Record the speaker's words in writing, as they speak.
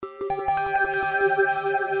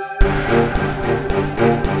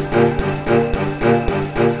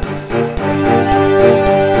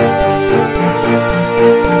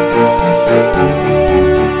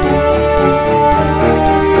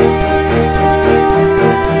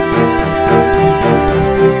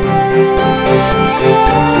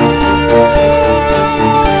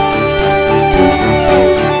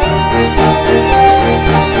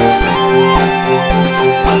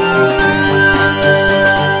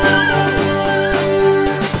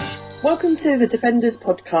welcome to the Defenders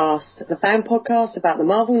podcast, the fan podcast about the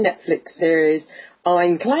Marvel Netflix series.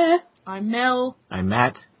 I'm Claire. I'm Mel. I'm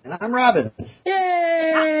Matt. And I'm Reuben.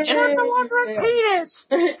 Yay! And I'm the Wandering Penis.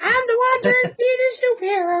 I'm the Wandering Penis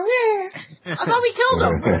superhero, yeah! I thought we killed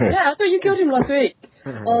him. Yeah, I thought you killed him last week.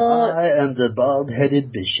 I am the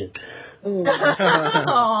bald-headed bishop. Oh,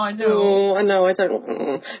 no. Oh, I know, I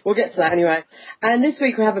don't... We'll get to that anyway. And this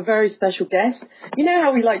week we have a very special guest. You know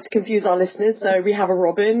how we like to confuse our listeners, so we have a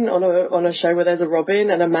Robin on a show where there's a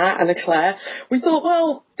Robin and a Matt and a Claire. We thought,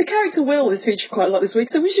 well, the character Will is featured quite a lot this week,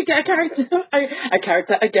 so we should get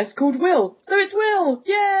a guest called Will. So it's Will!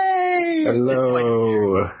 Yay!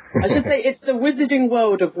 Hello. I should say it's the wizarding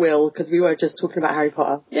world of Will, because we were just talking about Harry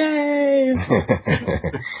Potter. Yay!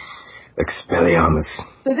 Expelliarmus.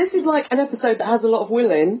 So this is like an episode that has a lot of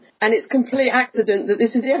Will in, and it's complete accident that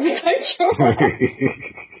this is the episode you're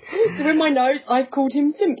on. So in my notes, I've called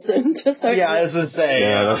him Simpson. Just so I was going to say.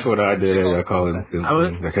 Yeah, that's what I did. I called him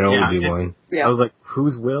Simpson. There can only be one. Yeah. I was like,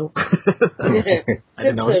 who's Will? I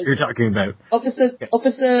didn't know what you were talking about. Officer,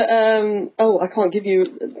 I can't give you...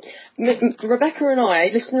 listener Rebecca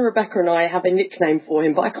and I have a nickname for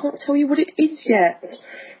him, but I can't tell you what it is yet,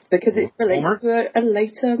 because it relates to a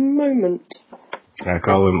later moment. I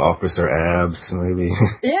call him Officer Abs, maybe.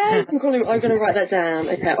 Yes, I'm going to write that down.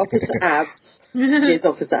 Okay, Officer Abs. He is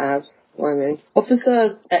Officer Abs. Why me?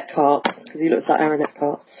 Officer Eckhart, because he looks like Aaron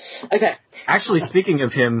Eckhart. Okay. Actually, speaking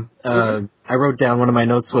of him, I wrote down one of my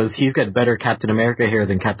notes was he's got better Captain America hair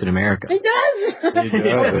than Captain America. He does! He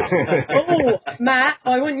does. Oh, Matt,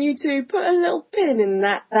 I want you to put a little pin in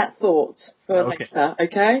that thought for later,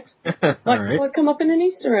 okay? Might come up in an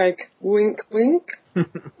Easter egg. Wink, wink.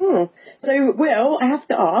 So, Will, I have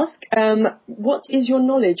to ask, what is your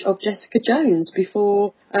knowledge of Jessica Jones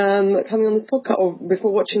before coming on this podcast, or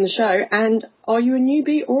before watching the show, and are you a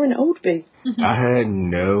newbie or an oldbie? I had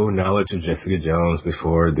no knowledge of Jessica Jones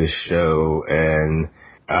before this show, and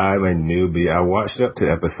I'm a newbie. I watched up to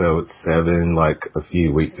episode 7 like a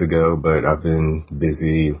few weeks ago, but I've been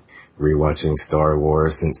busy rewatching Star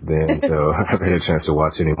Wars since then, so I haven't had a chance to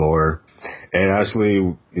watch any more. And actually,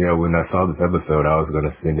 when I saw this episode, I was going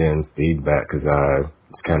to send in feedback because I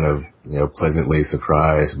was kind of, pleasantly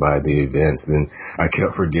surprised by the events. And I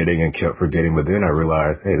kept forgetting, but then I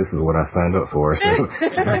realized, hey, this is what I signed up for, so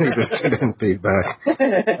I need to send in feedback.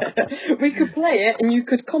 We could play it and you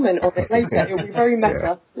could comment on it later. It'll be very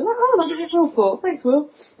meta. You're like, oh, that's what it's all for. Thanks, Will.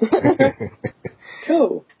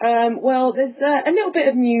 Cool. Well, there's a little bit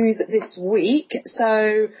of news this week.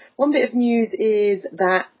 So one bit of news is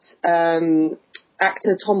that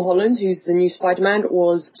actor Tom Holland, who's the new Spider-Man,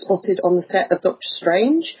 was spotted on the set of Doctor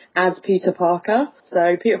Strange as Peter Parker.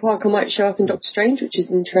 So Peter Parker might show up in Doctor Strange, which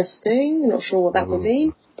is interesting. I'm not sure what that will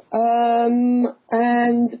mean.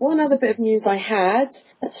 And one other bit of news I had,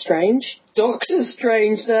 that's strange. Doctor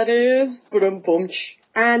Strange, that is. Ba-dum-bumch.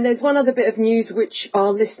 And there's one other bit of news which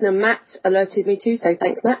our listener Matt alerted me to, so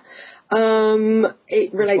thanks, Matt.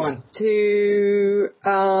 It relates to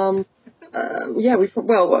the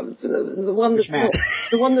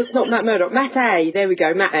one that's not Matt Murdock. Matt A. There we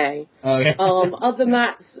go, Matt A. Oh, yeah. Other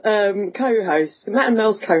Matt's co-host, Matt and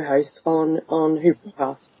Mel's co-host on Who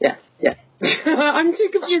Podcast. Yes. I'm too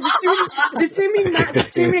confused. There's too many Matts.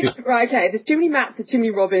 There's too many Matts. There's too many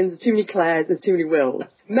Robins. There's too many Claires. There's too many Wills.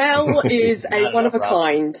 Mel is a one of a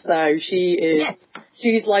kind, so she is. Yes.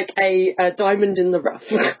 She's like a diamond in the rough.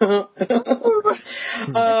 So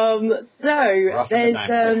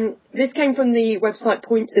there's this came from the website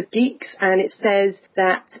Point of Geeks, and it says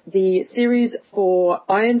that the series for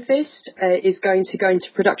Iron Fist is going to go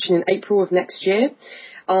into production in April of next year,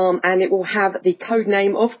 and it will have the code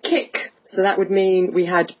name of Kick. So that would mean we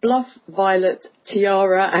had Bluff, Violet,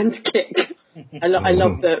 Tiara, and Kick. I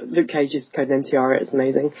love the Luke Cage's codename Tiara. It's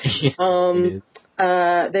amazing. It is.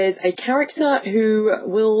 There's a character who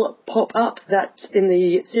will pop up that's in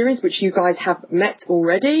the series, which you guys have met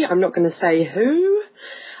already. I'm not going to say who.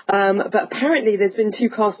 But apparently there's been 2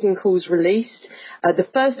 casting calls released, the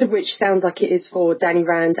first of which sounds like it is for Danny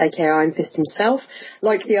Rand, aka Iron Fist himself.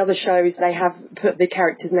 Like the other shows, they have put the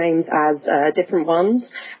characters' names as different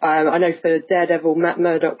ones. I know for Daredevil, Matt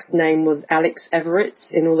Murdock's name was Alex Everett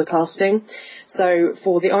in all the casting. So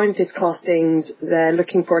for the Iron Fist castings, they're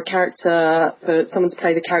looking for someone to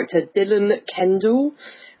play the character Dylan Kendall,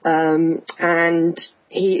 and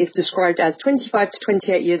he is described as 25 to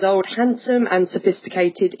 28 years old, handsome and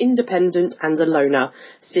sophisticated, independent and a loner,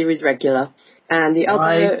 series regular. And the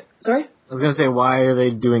other... Sorry? I was going to say, why are they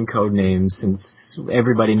doing code names since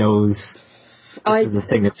everybody knows this is the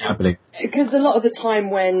thing that's happening? Because a lot of the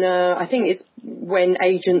time when... I think it's when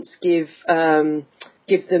agents give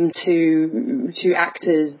give them to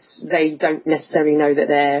actors they don't necessarily know that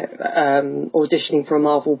they're auditioning for a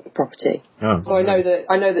Marvel property. Oh, so I know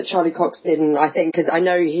that Charlie Cox didn't. I think because I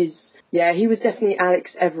know he was definitely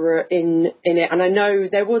Alex Everett in it, and I know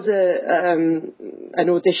there was an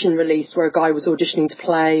audition release where a guy was auditioning to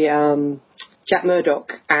play Jack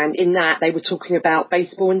Murdoch, and in that they were talking about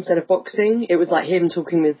baseball instead of boxing. It was like him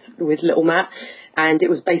talking with little Matt, and it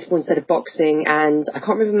was baseball instead of boxing, and I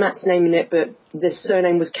can't remember Matt's name in it, but the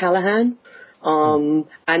surname was Callahan. And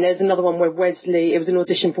there's another one where Wesley, it was an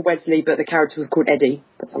audition for Wesley, but the character was called Eddie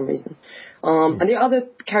for some reason. And the other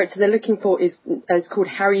character they're looking for is called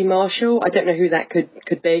Harry Marshall. I don't know who that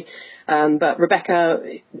could be. But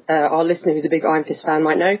Rebecca, our listener who's a big Iron Fist fan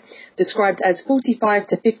might know, described as 45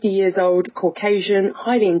 to 50 years old, Caucasian,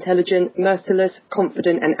 highly intelligent, merciless,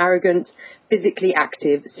 confident and arrogant, physically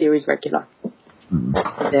active, series regular.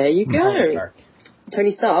 There you go. Howard Stark.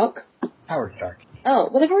 Tony Stark? Howard Stark. Oh,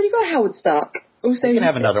 well, they've already got Howard Stark. Also, You can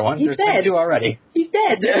have another one. There's been 2 already. He's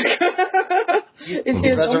dead. He's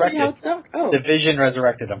resurrected. Oh. The Vision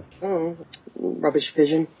resurrected him. Oh, rubbish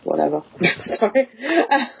Vision, whatever. Sorry.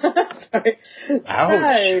 Sorry.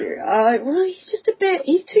 Ouch. Well,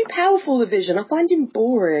 he's too powerful, the Vision. I find him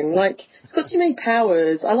boring. Like, he's got too many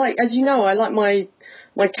powers. I like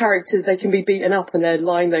my characters, they can be beaten up and they're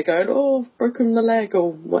lying there going, oh, broken the leg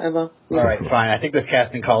or whatever. All right, fine. I think this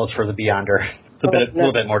casting call is for the Beyonder. It's a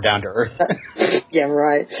little bit more down to earth. Yeah,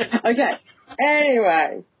 right. Okay.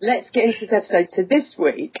 Anyway, let's get into this episode. So this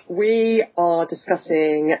week, we are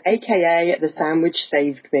discussing AKA The Sandwich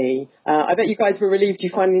Saved Me. I bet you guys were relieved you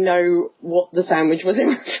finally know what the sandwich was in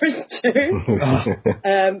reference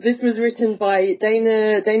to. This was written by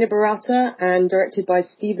Dana Barata and directed by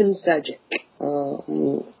Steven Surgic.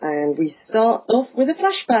 And we start off with a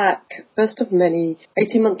flashback. First of many.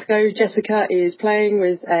 18 months ago, Jessica is playing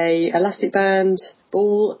with a elastic band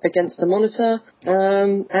ball against a monitor,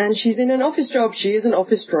 and she's in an office job. She is an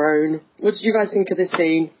office drone. What did you guys think of this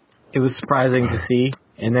scene? It was surprising to see,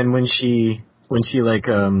 and then when she like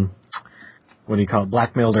what do you call it,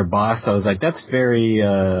 blackmailed her boss, I was like, that's very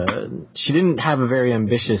she didn't have a very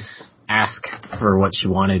ambitious ask for what she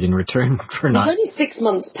wanted in return for not. It was only 6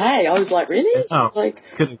 months' pay. I was like, really? Oh, like,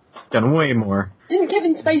 could have done way more. Didn't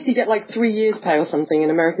Kevin Spacey get like 3 years' pay or something in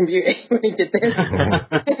American Beauty when he did this?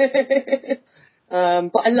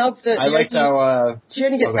 But I love that. I liked how she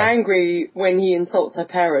only gets angry when he insults her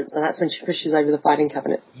parents, and that's when she pushes over the filing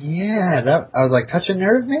cabinets. Yeah, I was like, touch a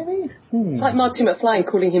nerve, maybe? It's like Marty McFly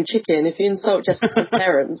calling him chicken. If you insult Jessica's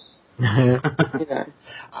parents, you know.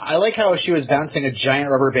 I like how she was bouncing a giant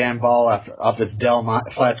rubber band ball off this Dell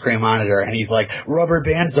flat screen monitor, and he's like, rubber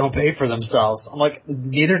bands don't pay for themselves. I'm like,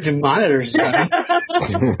 neither do monitors, honey.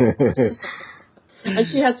 And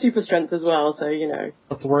she had super strength as well, so, you know.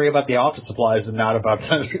 Let's worry about the office supplies and not about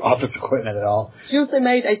the office equipment at all. She also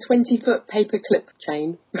made a 20-foot paper clip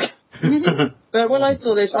chain. But when I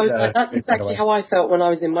saw this, I was like, that's exactly how I felt when I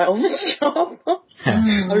was in my office job.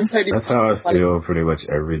 I was totally. That's how I feel pretty much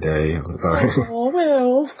every day. I'm sorry. Oh,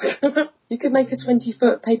 well. You could make a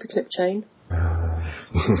 20-foot paperclip chain.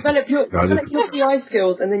 Develop your PI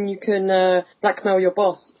skills, and then you can blackmail your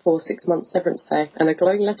boss for 6 months severance pay and a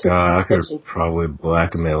glowing letter. I could probably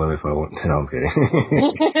blackmail him if I want. No, I'm kidding.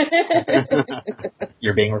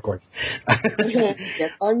 You're being recorded.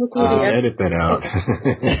 Yes, I'm recording. Edit that out.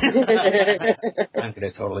 I'm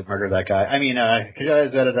going to totally murder that guy. I mean, could you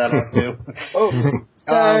guys edit that out too?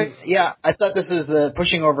 Yeah, I thought this was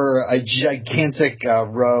pushing over a gigantic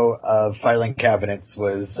row of filing cabinets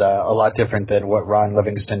was a lot different than what Ron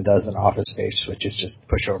Livingston does in Office Space, which is just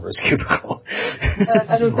push over his cubicle. And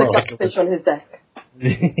also Jackfish on his desk.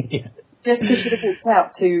 Yeah. Jessica should have walked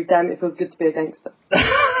out to Damn It Feels Good to Be a Gangster.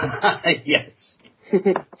 Yes.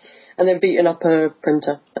 And then beaten up a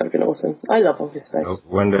printer. That would have been awesome. I love Office Space. I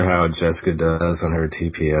wonder how Jessica does on her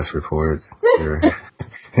TPS reports.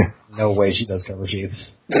 No way she does cover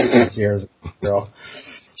sheets. Sierra's a girl.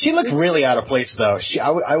 She looked really out of place, though.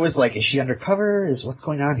 I was like, is she undercover? What's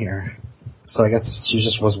going on here? So I guess she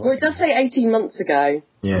just was. Well, it does say 18 months ago.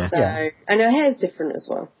 Yeah. So, and her hair's different as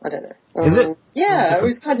well. I don't know. Is it? Yeah, it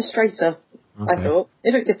was kind of straighter. Okay. I thought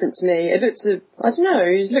it looked different to me. I don't know.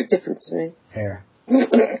 It looked different to me. Hair.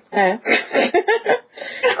 Hair.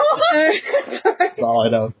 That's all I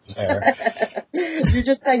know. Hair. You're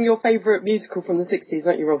just saying your favourite musical from the 60s,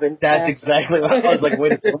 aren't you, Robin? That's exactly what I was like.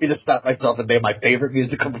 Wait a second, let me just stop myself and name my favorite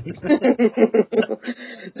musical. So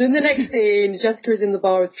in the next scene, Jessica is in the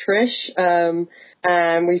bar with Trish,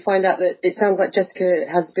 and we find out that it sounds like Jessica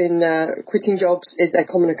has been quitting jobs is a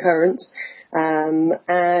common occurrence. And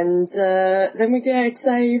then we get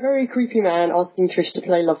a very creepy man asking Trish to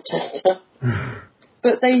play Love Tester.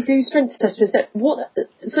 But they do strength testers.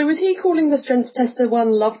 So was he calling the strength tester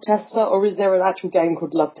one Love Tester, or is there an actual game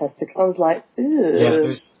called Love Tester? Because I was like, ugh.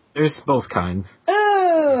 Yeah, there's both kinds.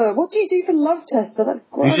 What do you do for Love Tester? That's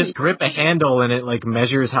gross. You just grip a handle and it like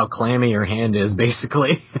measures how clammy your hand is,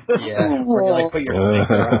 basically. Yeah, or you like put your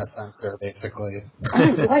finger on a sensor, basically. I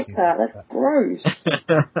don't like that. That's gross.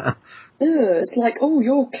 It's like, oh,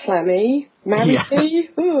 you're clammy. Marry me?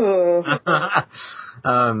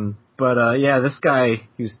 Yeah, this guy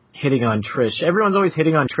who's hitting on Trish. Everyone's always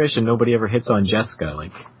hitting on Trish and nobody ever hits on Jessica.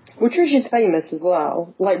 Like, well, Trish is famous as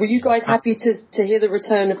well. Like, were you guys happy to hear the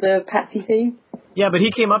return of the Patsy theme? Yeah, but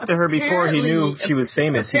he came up to her before he knew she was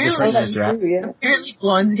famous. He just recognized her. Apparently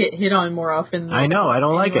blondes get hit on more often than I know, I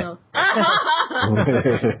don't like it.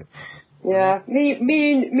 Yeah, me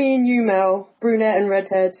and you, Mel, brunette and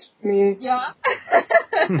redhead. Me. Yeah.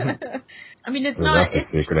 I mean, it's so not. That's the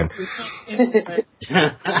secret.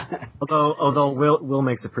 Although Will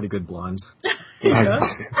makes a pretty good blonde. Wait,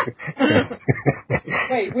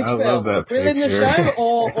 which I Will? love that Will in the picture. show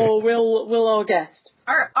or Will our guest?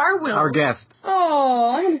 Our Will. Our guest. Oh,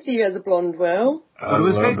 I want to see you as a blonde Will. I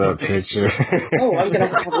love that picture. Oh, I'm gonna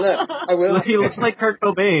have to have a look. I will. He looks like Kurt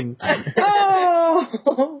Cobain.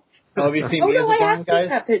 Oh. Oh, have you seen me as a blonde, guys?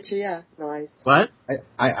 That picture, yeah. Nice. What?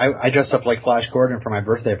 I dressed up like Flash Gordon for my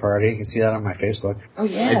birthday party. You can see that on my Facebook. Oh,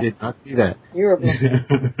 yeah. I did not see that. You're a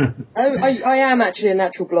blonde. I am actually a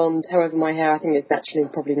natural blonde. However, my hair, I think it's naturally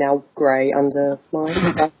probably now grey under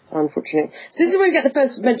mine. Unfortunately. So this is where we get the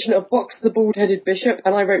first mention of Box the Bald-Headed Bishop,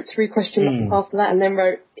 and I wrote 3 questions after that, and then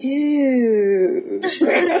wrote, ew.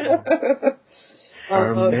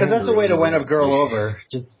 Because that's a way to win a girl over.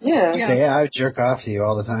 Just say, I would jerk off to you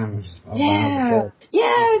all the time. Yeah,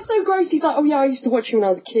 it's so gross. He's like, oh yeah, I used to watch you when I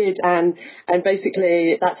was a kid, and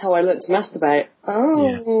basically that's how I learnt to masturbate.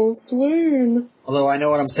 Oh, swoon. Although I know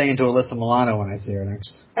what I'm saying to Alyssa Milano when I see her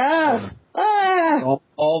next.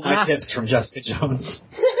 All my tips from Jessica Jones.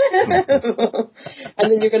 And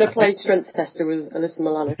then you're going to play strength tester with Alyssa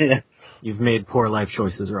Milano. Yeah. You've made poor life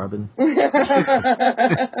choices, Robin.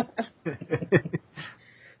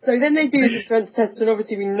 So then they do the strength test, and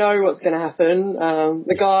obviously we know what's going to happen.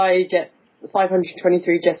 The guy gets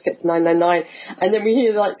 523, Jess gets 999, and then we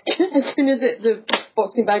hear, like, as soon as the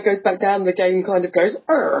boxing bag goes back down, the game kind of goes,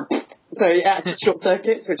 Arr! So it actually short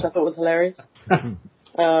circuits, which I thought was hilarious. That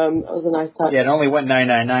was a nice touch. Yeah, it only went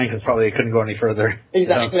 999 because probably it couldn't go any further.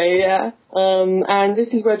 Exactly, yeah. And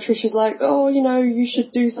this is where Trish is like, oh, you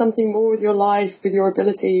should do something more with your life, with your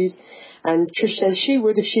abilities. And Trish says she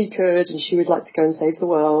would if she could, and she would like to go and save the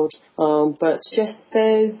world. But Jess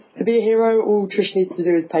says to be a hero, all Trish needs to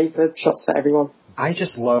do is pay for shots for everyone. I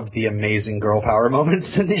just love the amazing girl power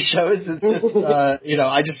moments in these shows. It's just,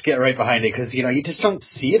 I just get right behind it because, you just don't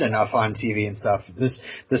see it enough on TV and stuff. This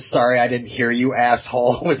sorry I didn't hear you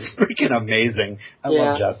asshole was freaking amazing. I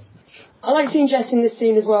love Jess. I like seeing Jess in this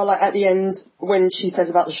scene as well, like at the end when she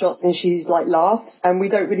says about the shots and she's like laughs, and we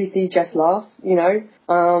don't really see Jess laugh,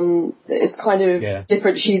 It's kind of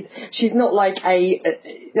different. She's not like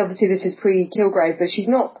obviously this is pre-Kilgrave, but she's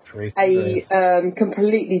not a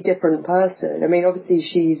completely different person. I mean, obviously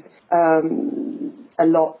she's a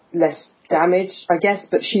lot less damaged, I guess,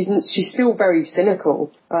 but she's still very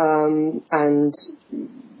cynical. And,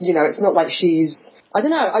 it's not like she's, I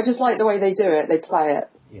don't know, I just like the way they do it, they play it.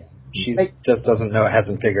 She just doesn't know,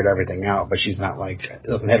 hasn't figured everything out, but she's not like,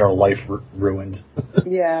 doesn't have her life ruined.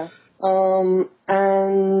 Yeah. And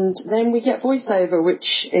then we get voiceover,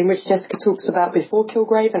 in which Jessica talks about before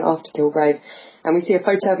Kilgrave and after Kilgrave. And we see a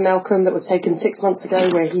photo of Malcolm that was taken 6 months ago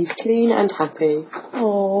where he's clean and happy.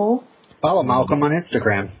 Aww. Follow Malcolm on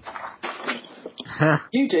Instagram.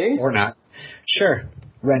 You do? Or not. Sure.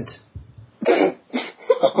 Rent.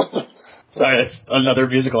 Sorry, that's another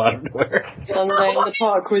musical out of nowhere. Sunday in the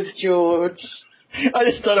Park with George. I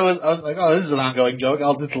just thought I was like, oh, this is an ongoing joke.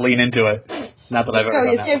 I'll just lean into it. Not that I've ever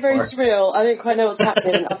done that. It's getting very surreal. I don't quite know what's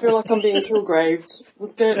happening. I feel like I'm being Kilgraved.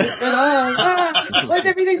 What's going on? Why's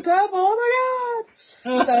everything purple? Oh my god!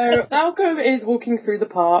 So Malcolm is walking through the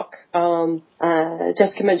park.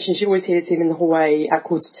 Jessica mentioned she always hears him in the hallway at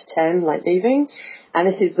 10:15, like leaving. And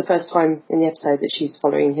this is the first time in the episode that she's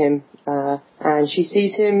following him. And she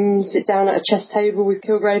sees him sit down at a chess table with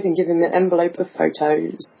Kilgrave and give him an envelope of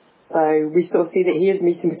photos. So we sort of see that he is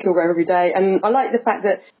meeting with Kilgrave every day. And I like the fact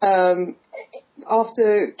that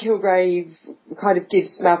after Kilgrave kind of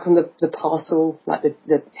gives Malcolm the parcel, like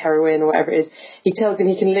the heroin or whatever it is, he tells him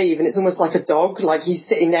he can leave, and it's almost like a dog. Like he's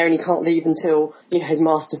sitting there and he can't leave until, his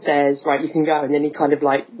master says, right, you can go. And then he kind of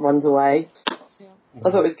like runs away. I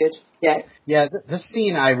thought it was good. Yeah. Yeah, this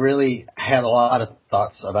scene I really had a lot of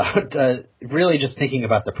thoughts about really just thinking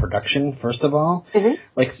about the production first of all.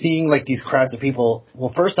 Like seeing like these crowds of people.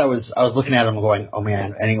 Well, first I was looking at them going, oh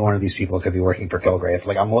man, any one of these people could be working for Kilgrave.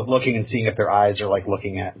 Like I'm looking and seeing if their eyes are like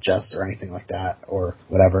looking at Jess or anything like that or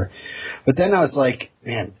whatever. But then I was like,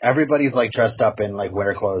 man, everybody's like dressed up in like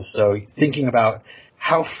winter clothes. So thinking about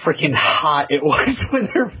how freaking hot it was when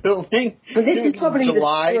they're filming. But this is probably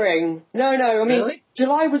July. the spring. No, I mean, really?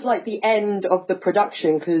 July was like the end of the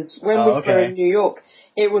production, because when we were in New York,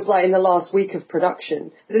 it was like in the last week of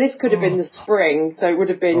production. So this could have been the spring, so it would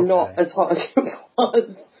have been not as hot as it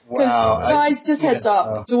was. Wow. Guys, just heads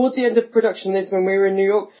up, towards the end of production this, when we were in New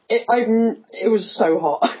York, it was so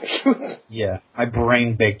hot. Yeah, my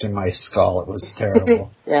brain baked in my skull. It was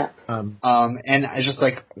terrible. Yeah. And I was just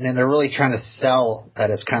like, man, they're really trying to sell that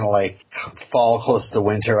it's kind of like fall close to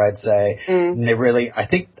winter, I'd say. And they really, I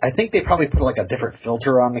think they probably put like a different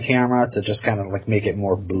filter on the camera to just kind of like make it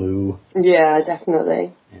more blue. Yeah,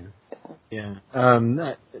 definitely. Yeah.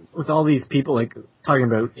 With all these people, like talking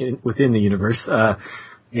about within the universe,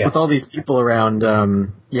 with all these people around,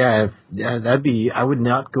 that'd be. I would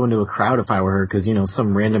not go into a crowd if I were her, because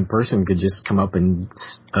some random person could just come up and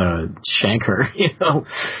shank her.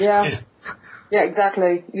 Yeah. Yeah,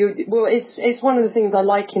 exactly. Well, it's one of the things I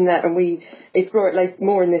like in that, and we explore it like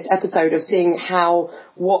more in this episode of seeing how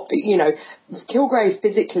Kilgrave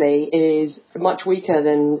physically is much weaker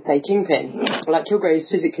than say Kingpin. Like Kilgrave is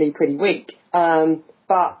physically pretty weak,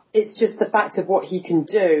 but it's just the fact of what he can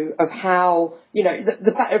do, of how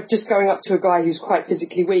the fact of just going up to a guy who's quite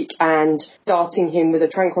physically weak and starting him with a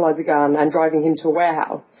tranquilizer gun and driving him to a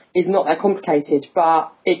warehouse is not that complicated,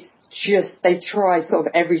 but it's just they try sort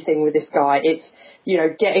of everything with this guy. It's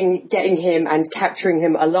getting him and capturing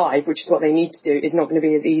him alive, which is what they need to do, is not going to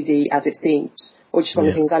be as easy as it seems. Which is one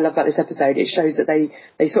of the things I love about this episode. It shows that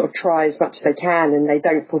they sort of try as much as they can, and they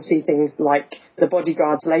don't foresee things like the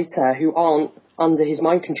bodyguards later who aren't under his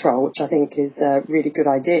mind control, which I think is a really good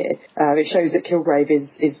idea. It shows that Kilgrave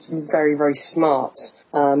is very, very smart,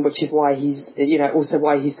 which is why he's also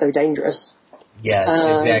why he's so dangerous.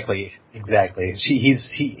 Yeah, exactly. He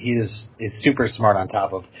is super smart on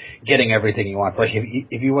top of getting everything he wants. Like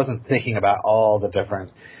if he wasn't thinking about all the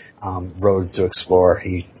different roads to explore,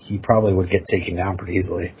 he probably would get taken down pretty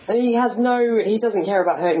easily. And he doesn't care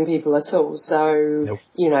about hurting people at all. So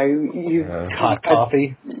hot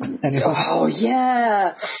coffee. Oh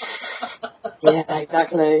yeah. Yeah,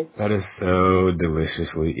 exactly. That is so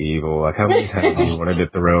deliciously evil. Like, how many times do you wanted to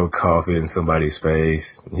throw coffee in somebody's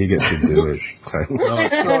face? He gets to do it.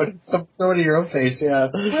 Throw it in your own face, yeah.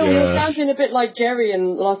 Well, you're sounding a bit like Jerry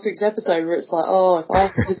in last week's episode, where it's like, if I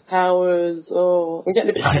have his powers, I'm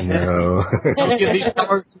getting a bit... I know. Don't give these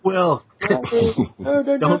powers to Will.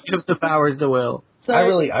 Don't give the powers to Will. So,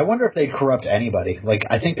 I wonder if they'd corrupt anybody. Like,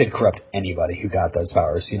 I think they'd corrupt anybody who got those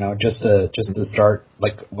powers, just to start,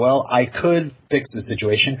 like, well, I could fix the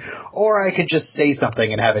situation, or I could just say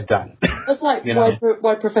something and have it done. That's like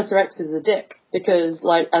why Professor X is a dick, because,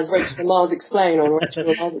 like, as Rachel and Miles explain on Rachel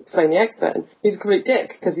and Miles Explain the X-Men, he's a complete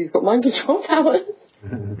dick, because he's got mind control powers.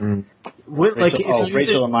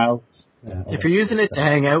 Rachel and Miles... Yeah, if you're using it to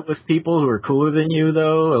hang out with people who are cooler than you,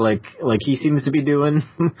 though, or like he seems to be doing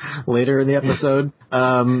later in the episode,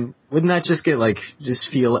 wouldn't that just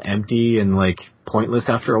just feel empty and like pointless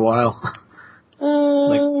after a while?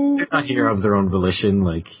 Like, they're not here of their own volition.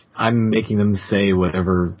 Like, I'm making them say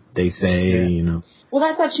whatever they say, Well,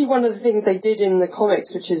 that's actually one of the things they did in the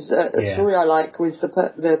comics, which is a story I like, with the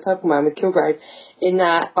Purple Man, with Kilgrave, in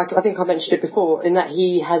that, I think I mentioned it before, in that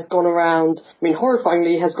he has gone around,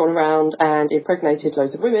 horrifyingly has gone around and impregnated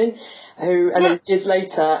loads of women, and then years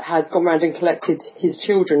later has gone around and collected his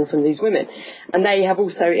children from these women. And they have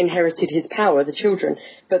also inherited his power, the children.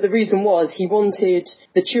 But the reason was he wanted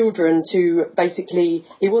the children to basically,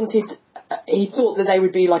 he thought that they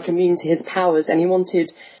would be like immune to his powers, and he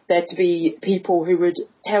wanted there to be people who would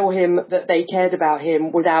tell him that they cared about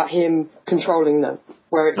him without him controlling them,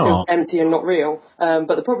 where it feels empty and not real.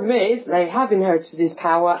 But the problem is they have inherited his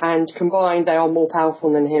power, and combined they are more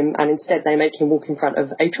powerful than him, and instead they make him walk in front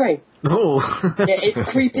of a train. Oh. Yeah, it's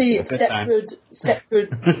creepy.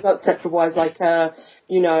 Stepford, not Stepford-wise, like,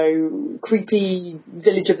 creepy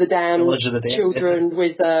Village of the Damned children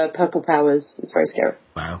with purple powers. It's very scary.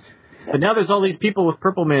 Wow. But now there's all these people with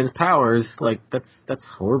Purple Man's powers. Like, that's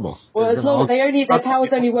horrible. Well, as long as their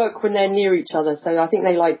powers only work when they're near each other. So I think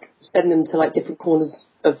they send them to different corners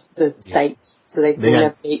of the states, so they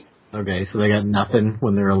never meet. Okay, so they got nothing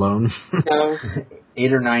when they're alone. No.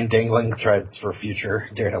 8 or 9 dangling threads for future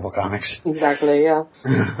Daredevil comics. Exactly, yeah.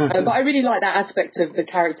 But I really like that aspect of the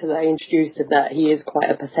character that they introduced, of that he is quite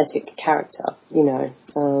a pathetic character, you know.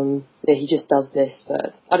 Yeah, he just does this,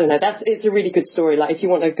 but I don't know. It's a really good story. Like, if you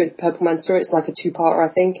want a good Purple Man story, it's like a 2-parter,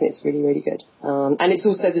 I think, and it's really, really good. And it's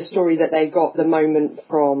also the story that they got the moment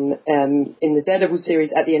from in the Daredevil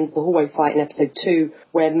series at the end of the hallway fight in episode 2,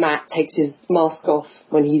 where Matt takes his mask off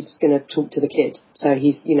when he's going to talk to the kid. So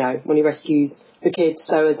he's, you know, when he rescues the kid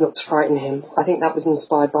so as not to frighten him. I think that was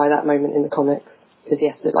inspired by that moment in the comics, because he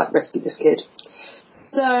has to, like, rescue this kid.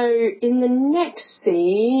 So, in the next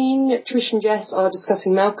scene, Trish and Jess are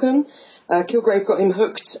discussing Malcolm. Kilgrave got him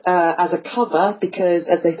hooked as a cover because,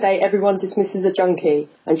 as they say, everyone dismisses a junkie,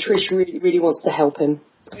 and Trish really, really wants to help him.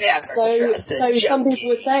 Yeah, so some people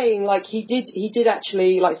were saying, like, he did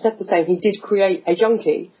actually, like Seth was saying, he did create a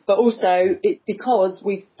junkie, but also it's because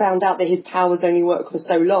we found out that his powers only work for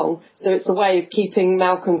so long, so it's a way of keeping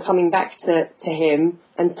Malcolm coming back to him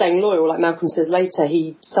and staying loyal. Like Malcolm says later,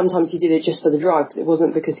 sometimes he did it just for the drugs, it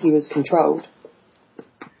wasn't because he was controlled.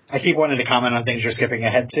 I keep wanting to comment on things you're skipping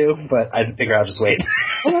ahead to, but I figure I'll just wait.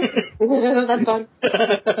 That's fine.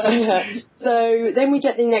 So then we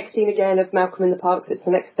get the next scene again of Malcolm in the park. So it's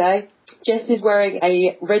the next day. Jess is wearing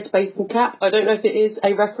a red baseball cap. I don't know if it is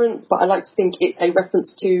a reference, but I like to think it's a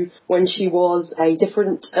reference to when she was she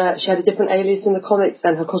had a different alias in the comics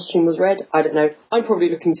and her costume was red. I don't know. I'm probably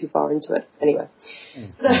looking too far into it. Anyway.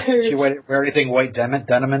 So she wear anything white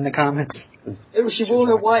denim in the comics? She wore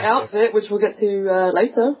her white outfit, which we'll get to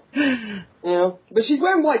later. Yeah, but she's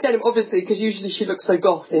wearing white denim, obviously, because usually she looks so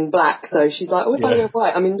goth in black. So she's like, oh, if I wear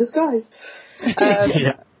white, I'm in disguise.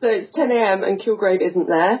 So it's 10 a.m. and Kilgrave isn't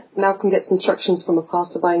there. Malcolm gets instructions from a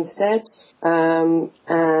passerby instead. And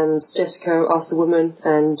Jessica asked the woman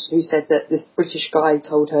who said that this British guy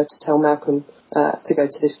told her to tell Malcolm to go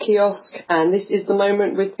to this kiosk. And this is the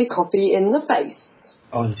moment with the coffee in the face.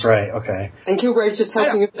 Oh, that's right. Okay. And Kilgrave's just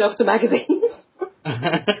helping him after magazines.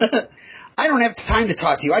 I don't have time to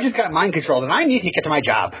talk to you. I just got mind controlled, and I need to get to my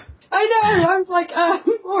job. I know. I was like,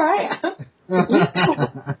 all right.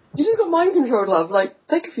 You just got mind controlled, love. Like,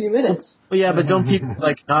 take a few minutes. Well, yeah, but don't people,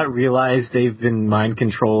 like, not realize they've been mind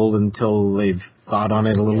controlled until they've thought on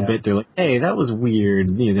it a little bit? They're like, hey, that was weird.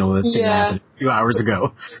 You know, that thing happened a few hours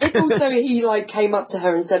ago. If also he, like, came up to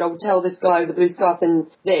her and said, oh, tell this guy with the blue scarf and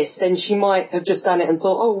this, then she might have just done it and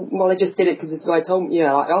thought, oh, well, I just did it because this guy told me,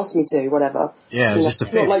 like, asked me to, whatever. Yeah, it was just a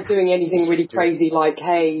favor. Not like doing anything really crazy, like,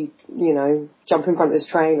 hey, jump in front of this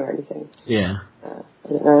train or anything. Yeah. I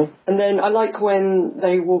don't know. And then I like when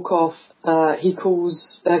they walk off,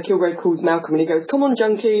 Kilgrave calls Malcolm and he goes, come on,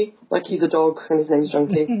 Junkie, like he's a dog and his name's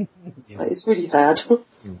Junkie. Like, it's really sad.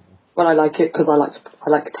 But I like it because I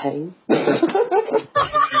like pain. There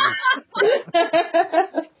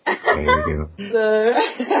you go. So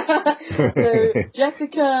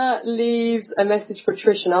Jessica leaves a message for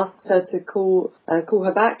Trish and asks her to call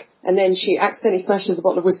her back, and then she accidentally smashes a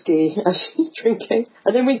bottle of whiskey as she's drinking.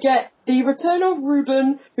 And then we get the return of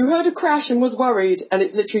Reuben, who heard a crash and was worried, and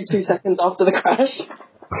it's literally 2 seconds after the crash.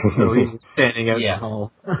 So he's standing out in the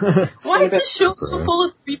hall. Why is this show so full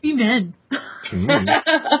of creepy men?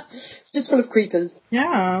 It's just full of creepers.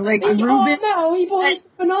 Yeah, like Reuben. Oh no, he bought her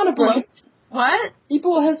some banana bread. What? He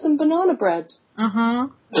bought her some banana bread.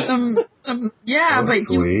 Some yeah, but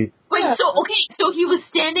sweet. So he was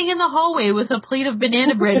standing in the hallway with a plate of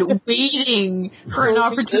banana bread waiting for an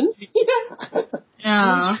opportunity. Yeah. He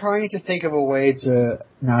was trying to think of a way to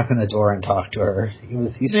knock on the door and talk to her.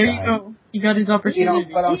 He's there shy. You go. He got his opportunity.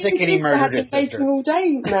 But I'm thinking he murdered his sister. All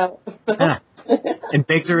day now. And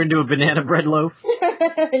baked her into a banana bread loaf.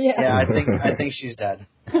 Yeah, I think she's dead.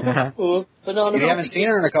 Cool. Banana We haven't seen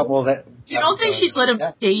her in a couple of it. You don't think she'd let him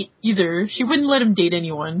date either? She wouldn't let him date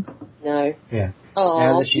anyone. No. Yeah. Oh,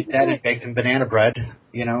 now that she's dead and baked him banana bread,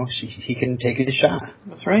 he can take his shot.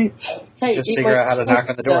 That's right. Hey, just figure out how to knock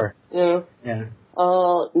on the door. Yeah.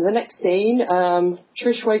 The next scene,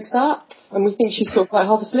 Trish wakes up, and we think she's sort of like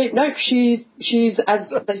half asleep. Nope, she's as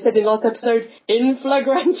they said in last episode, in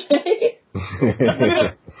flagrante.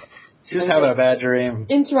 She's having a bad dream.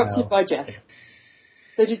 Interrupted by Jess.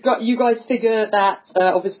 So did you guys figure that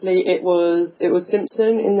obviously it was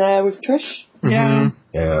Simpson in there with Trish? Yeah.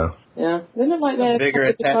 Yeah. Yeah. They look like they're bigger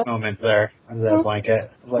attack moments there under that blanket.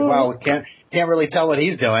 I was like, wow, we can't really tell what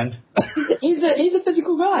he's doing. He's a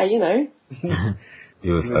physical guy, He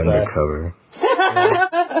was undercover.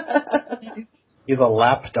 He's a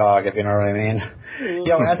lap dog, if you know what I mean.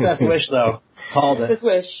 Yo, SS Wish though called it. SS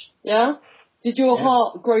Wish, yeah. Did your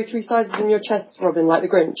heart grow 3 sizes in your chest, Robin, like the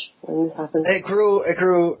Grinch when this happened? It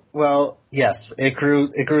grew, well, yes, it grew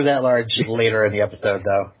that large later in the episode,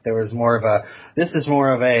 though. This is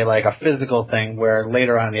more of a physical thing where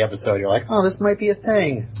later on in the episode you're like, oh, this might be a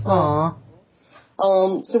thing. Aww.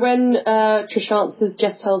 So when Trish answers,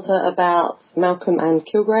 Jess tells her about Malcolm and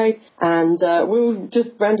Kilgrave, and Will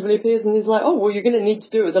just randomly appears and is like, oh, well, you're going to need to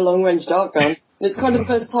do it with a long-range dart gun. And it's kind of the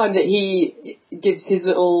first time that he gives his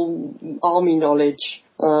little army knowledge,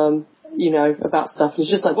 about stuff. And he's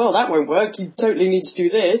just like, well, that won't work. You totally need to do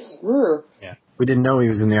this. Yeah. We didn't know he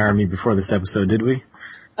was in the army before this episode, did we?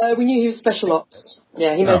 We knew he was special ops.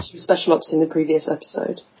 Yeah, he mentioned special ops in the previous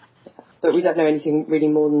episode. Yeah. But we don't know anything really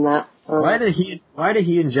more than that. Why did he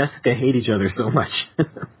and Jessica hate each other so much?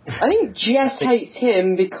 I think Jess hates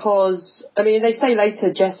him because, they say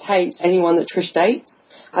later Jess hates anyone that Trish dates.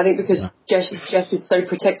 I think because Jess is so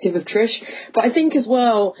protective of Trish. But I think as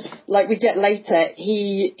well, like we get later,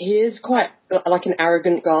 he is quite like an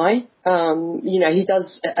arrogant guy. He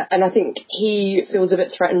does, and I think he feels a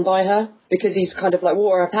bit threatened by her because he's kind of like,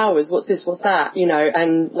 what are her powers? What's this? What's that?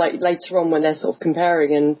 And like later on when they're sort of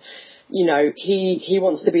comparing and, he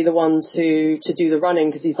wants to be the one to do the running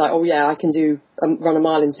because he's like, oh yeah, I can run a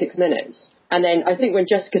mile in 6 minutes. And then I think when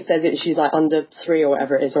Jessica says it, she's like under 3 or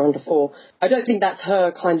whatever it is, or under 4. I don't think that's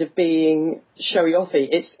her kind of being showy-offy.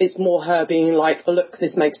 It's more her being like, look,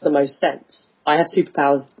 this makes the most sense. I have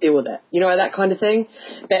superpowers, deal with it. That kind of thing.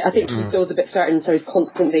 But I think he feels a bit threatened, so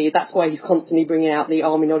that's why he's constantly bringing out the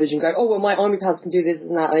army knowledge and going, oh, well, my army powers can do this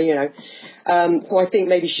and that, So I think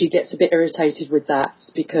maybe she gets a bit irritated with that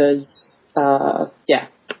because,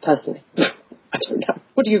 personally. I don't know.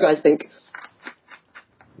 What do you guys think?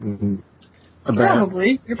 Mm-hmm.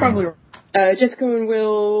 Probably. You're probably right. Jessica and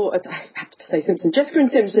Will, I have to say Simpson. Jessica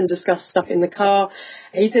and Simpson discuss stuff in the car.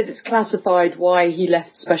 He says it's classified why he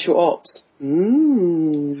left Special Ops. Backtrack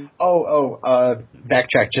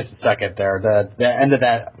just a second there. The end of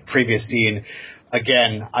that previous scene,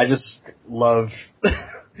 again, I just love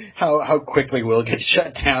how quickly Will gets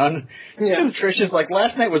shut down. Because Trish is like,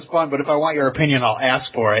 last night was fun, but if I want your opinion, I'll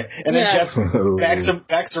ask for it. And then Jess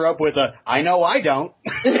backs her up with I know I don't.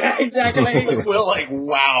 Yeah, exactly. Will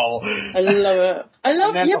wow. I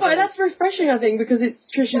love it. But that's refreshing, I think, because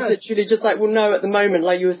Trish is literally just like, well, no, at the moment,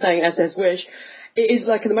 like you were saying, SS Wish, it is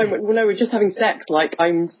like at the moment, well, no, we're just having sex. Like,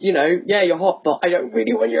 I'm, you're hot, but I don't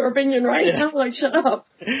really want your opinion right now. Like, shut up.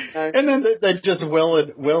 No. And then just Will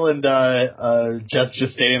and Jess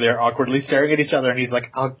just standing there awkwardly staring at each other, and he's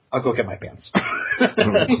like, I'll go get my pants.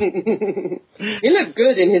 He looked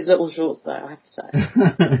good in his little shorts, though, I have to say.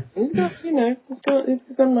 He's got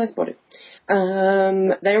a nice body.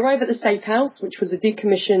 They arrive at the safe house, which was a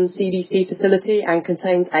decommissioned CDC facility and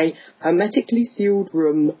contains a hermetically sealed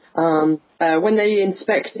room. When they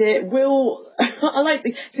inspect it, Will,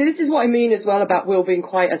 this is what I mean as well about Will being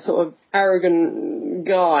quite a sort of arrogant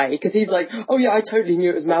guy, because he's like, oh yeah, I totally knew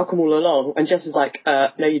it was Malcolm all along, and Jess is like,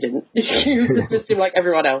 no you didn't. You dismissed him like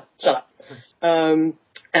everyone else. Shut up.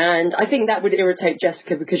 And I think that would irritate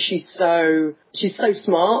Jessica because she's so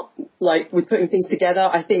smart, like with putting things together.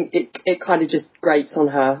 I think it kind of just grates on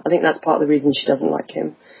her. I think that's part of the reason she doesn't like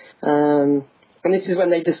him. And this is when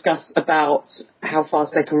they discuss about how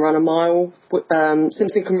fast they can run a mile.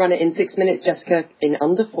 Simpson can run it in 6 minutes, Jessica in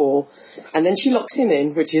under 4. And then she locks him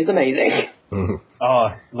in, which is amazing.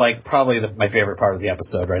 Probably my favorite part of the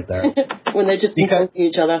episode right there. When they're just confronting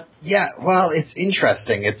each other. Yeah, well, it's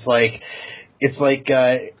interesting. It's like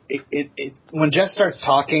when Jess starts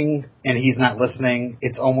talking and he's not listening,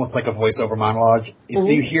 it's almost like a voiceover monologue. So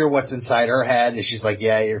you hear what's inside her head, and she's like,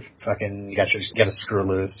 yeah, you got a screw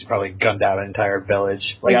loose. You probably gunned out an entire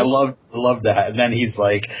village. Like, I love that. And then he's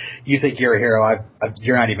like, you think you're a hero.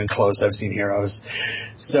 You're not even close. I've seen heroes.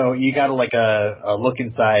 So you got a look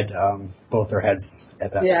inside both their heads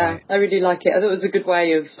at that point. Yeah, I really like it. I thought it was a good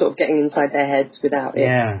way of sort of getting inside their heads without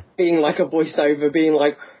it being like a voiceover, being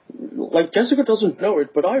like Jessica doesn't know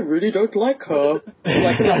it, but I really don't like her.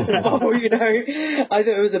 I thought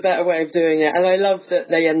it was a better way of doing it, and I love that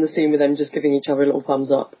they end the scene with them just giving each other a little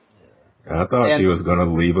thumbs up. I thought she was going to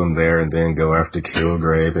leave him there and then go after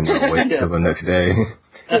Kilgrave and not wait till the next day.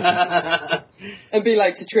 And be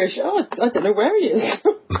like to Trish, I don't know where he is.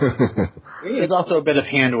 There's also a bit of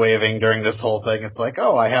hand-waving during this whole thing. It's like,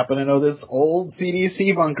 I happen to know this old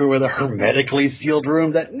CDC bunker with a hermetically sealed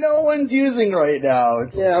room that no one's using right now.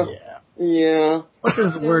 Yeah. What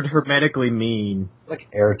does the word hermetically mean? Like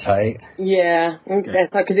airtight. Yeah,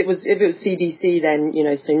 airtight, because if it was CDC, then,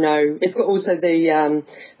 so no. It's got also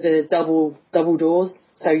the double doors,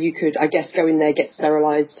 So you could, I guess, go in there, get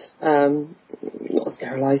sterilised. Not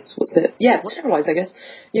sterilised, what's it? Yeah, sterilised, I guess.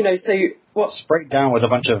 You know, so what? Sprayed down with a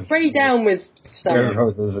bunch of... Sprayed down with stuff.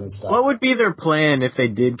 Hoses and stuff. What would be their plan if they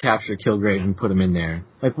did capture Kilgrave and put him in there?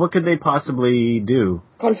 Like, what could they possibly do?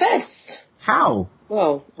 Confess! How?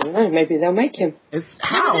 Well, I don't know, maybe they'll make him.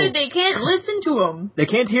 How? No, they can't listen to him. They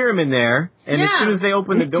can't hear him in there, and as soon as they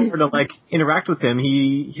open the door to, like, interact with him,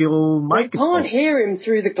 he'll mic. They can't hear him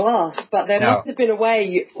through the glass, but there must have been a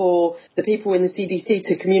way for the people in the CDC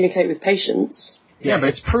to communicate with patients. Yeah, but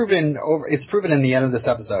it's proven in the end of this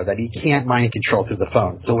episode that he can't mind control through the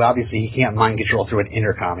phone. So obviously he can't mind control through an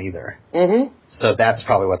intercom either. Mm-hmm. So that's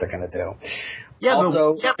probably what they're going to do. Yeah,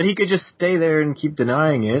 but he could just stay there and keep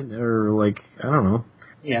denying it, or, like, I don't know.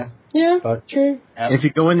 Yeah. Yeah, but true. If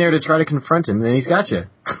you go in there to try to confront him, then he's got you.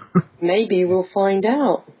 Maybe we'll find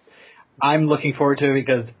out. I'm looking forward to it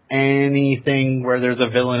because anything where there's a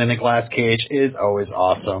villain in a glass cage is always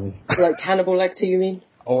awesome. Like Hannibal Lecter, you mean?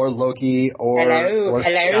 Or Loki, or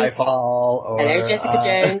Skyfall, or... Hello, Jessica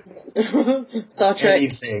Jones. Star Trek,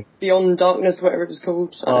 anything. Beyond Darkness, whatever it was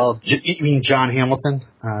called. You mean John Hamilton?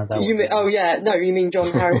 You mean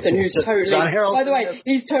John Harrison, who's totally... By the way,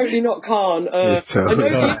 he's totally not Khan. I know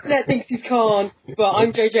the internet thinks he's Khan, but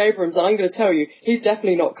I'm J.J. Abrams, and I'm going to tell you, he's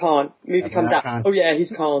definitely not Khan. Movie comes out, Khan. Oh yeah,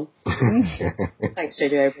 he's Khan. Thanks,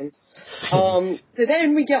 J.J. Abrams. So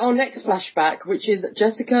then we get our next flashback, which is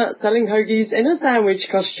Jessica selling hoagies in a sandwich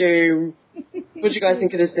costume. What do you guys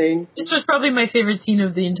think of this scene? This was probably my favorite scene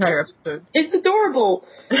of the entire episode. It's adorable.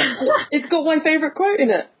 It's got my favourite quote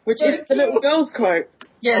in it, which is the little girl's quote.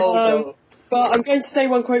 Yes. But I'm going to say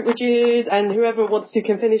one quote, which is, and whoever wants to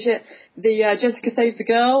can finish it, Jessica saves the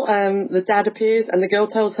girl, the dad appears, and the girl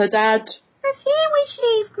tells her dad, "A sandwich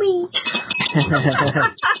saved me." Yay!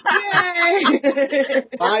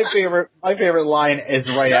 My favorite line is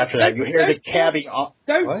right after that. You hear the cabbie...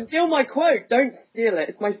 Don't steal my quote. Don't steal it.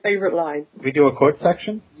 It's my favourite line. We do a quote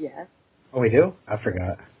section? Yes. Oh, we do? I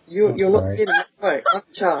forgot. You're not stealing my quote. I'm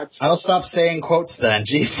in charge. I'll stop saying quotes then.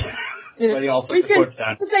 Jeez. We can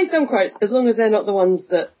say some quotes, as long as they're not the ones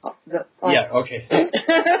that yeah, okay.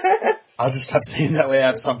 I'll just stop saying that way. I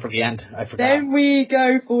have some for the end. I forgot. Then we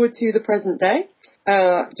go forward to the present day.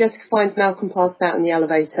 Jessica finds Malcolm passed out in the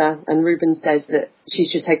elevator, and Reuben says that she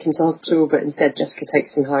should take him to hospital, but instead Jessica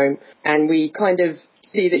takes him home. And we kind of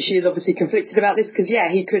see that she is obviously conflicted about this, because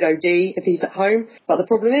he could OD if he's at home, but the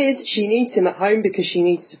problem is she needs him at home because she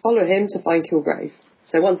needs to follow him to find Kilgrave.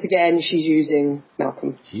 So once again, she's using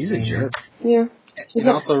Malcolm. She's a jerk. Yeah. And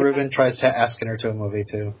also Reuben tries to ask her to a movie,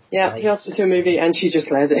 too. Yeah, he asks her to a movie, and she just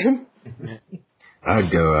glares at him.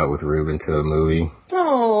 I'd go out with Reuben to a movie.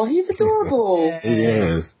 Oh, he's adorable. He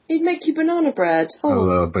is. He'd make you banana bread. Oh. I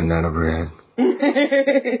love banana bread.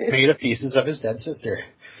 Made of pieces of his dead sister.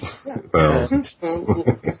 Well.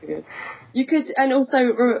 You could, and also,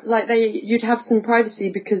 you'd have some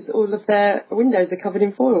privacy because all of their windows are covered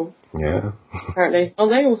in foil. Yeah. Apparently.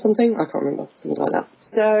 Aren't they, or something? I can't remember. Something like that.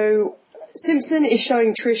 So, Simpson is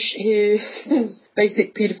showing Trish his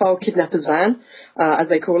basic paedophile kidnapper's van, as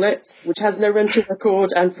they call it, which has no rental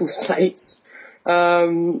record and false plates.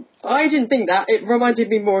 I didn't think that. It reminded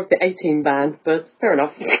me more of the 18 van, but fair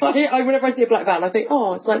enough. Whenever I see a black van, I think,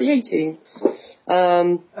 oh, it's like the 18.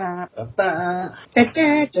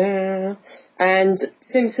 And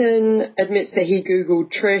Simpson admits that he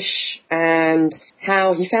Googled Trish and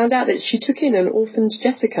how he found out that she took in an orphaned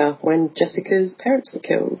Jessica when Jessica's parents were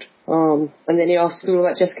killed. And then he asks all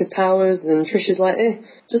about Jessica's powers, and Trish is like,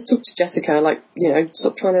 just talk to Jessica,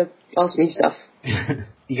 stop trying to ask me stuff.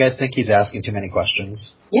 You guys think he's asking too many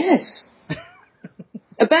questions? Yes.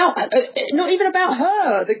 About, not even about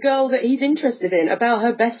her, the girl that he's interested in, about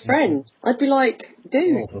her best friend. I'd be like, dude.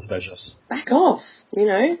 A little suspicious. Back off,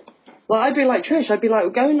 I'd be like Trish, I'd be like,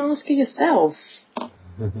 well, go and ask her yourself,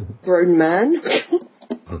 grown man.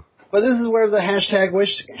 But this is where the hashtag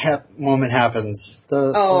wish moment happens.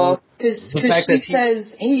 Because she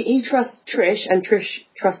says he trusts Trish, and Trish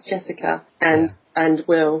trusts Jessica, and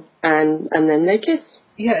Will, and then they kiss.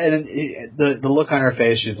 Yeah, and the look on her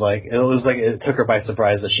face, she's like, it took her by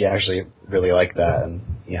surprise that she actually really liked that. And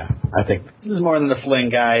yeah, I think this is more than the fling,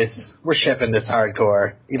 guys. We're shipping this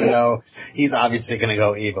hardcore, even though he's obviously going to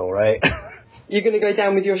go evil, right? You're going to go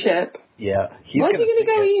down with your ship? Yeah. Why is he going to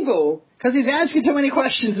go evil? Because he's asking too many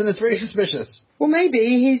questions, and it's very suspicious. Well, maybe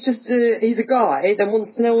he's a guy that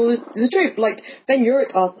wants to know all the truth. Like, Ben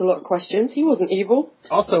Urich asked a lot of questions. He wasn't evil.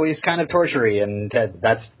 Also, he's kind of tortury, and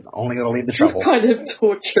that's only going to lead to trouble. He's kind of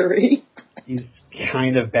tortury. He's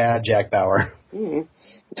kind of bad, Jack Bauer.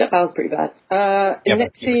 Jack Bauer's pretty bad. In the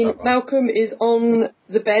next scene, Malcolm is on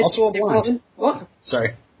the bed. Also a blonde. What?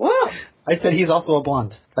 Sorry. What? I said he's also a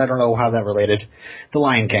blonde. I don't know how that related. The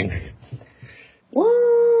Lion King.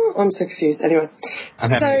 What? I'm so confused. Anyway.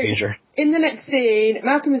 I'm having a seizure. In the next scene,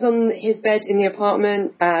 Malcolm is on his bed in the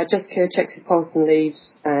apartment. Jessica checks his pulse and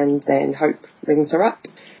leaves, and then Hope rings her up.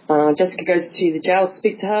 Jessica goes to the jail to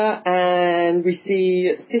speak to her, and we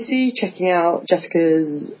see Sissy checking out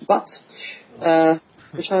Jessica's butt,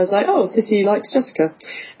 which I was like, oh, Sissy likes Jessica.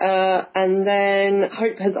 And then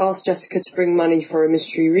Hope has asked Jessica to bring money for a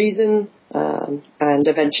mystery reason, and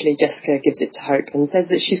eventually Jessica gives it to Hope and says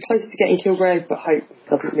that she's close to getting Kilgrave, but Hope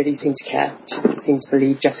doesn't really seem to care. She doesn't seem to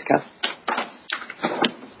believe Jessica.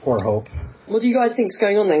 Poor Hope. What do you guys think's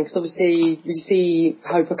going on then? Because obviously we see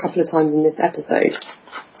Hope a couple of times in this episode.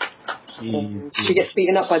 She gets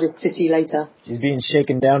beaten up by this Sissy later. She's being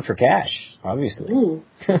shaken down for cash, obviously.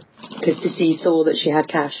 Because Sissy saw that she had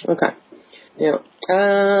cash. Okay. Yeah.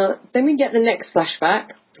 Then we get the next flashback,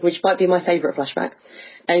 which might be my favourite flashback,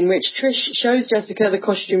 in which Trish shows Jessica the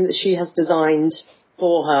costume that she has designed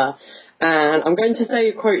for her. And I'm going to say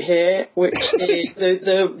a quote here, which is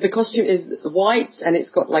the costume is white and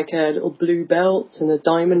it's got like a little blue belt and a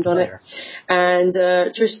diamond on it. And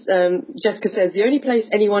Jessica says the only place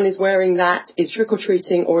anyone is wearing that is trick or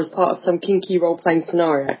treating or as part of some kinky role playing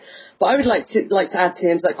scenario. But I would like to add to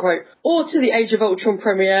the end of that quote, or to the Age of Ultron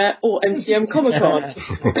premiere or MCM Comic Con,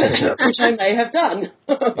 which I may have done.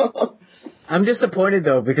 I'm disappointed,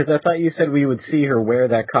 though, because I thought you said we would see her wear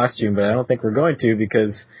that costume, but I don't think we're going to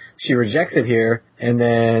because she rejects it here, and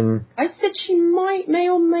then... I said she may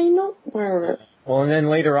or may not wear it. Well, and then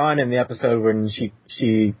later on in the episode when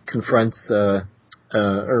she confronts, or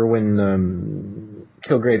when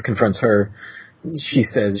Kilgrave confronts her, she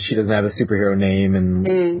says she doesn't have a superhero name,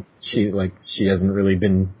 and she hasn't really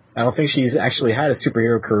been... I don't think she's actually had a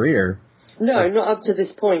superhero career. No, not up to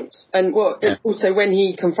this point. And also when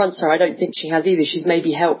he confronts her, I don't think she has either. She's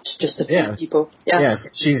maybe helped just a few people. Yeah. Yes,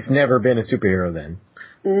 she's never been a superhero then.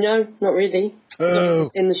 No, not really. Oh.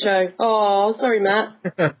 In the show. Oh, sorry, Matt.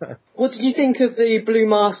 What did you think of the blue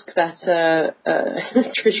mask that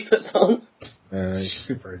Trish puts on?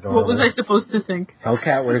 Super adorable. What was I supposed to think?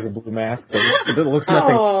 Hellcat wears a blue mask, but it looks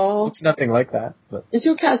nothing like that. But. Is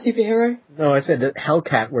your cat a superhero? No, I said that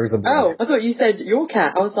Hellcat wears a blue mask. I thought you said your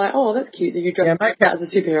cat. I was like, oh, that's cute that you dress your cat as a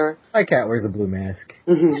superhero. My cat wears a blue mask.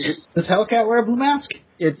 Does Hellcat wear a blue mask?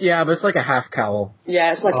 But it's like a half cowl.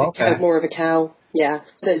 Yeah, it's like more of a cowl. Yeah,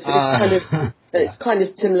 so it's kind of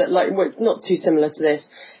similar, not too similar to this.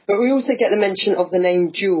 But we also get the mention of the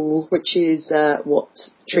name Jewel, which is what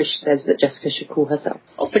Trish says that Jessica should call herself.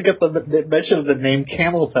 Also get the mention of the name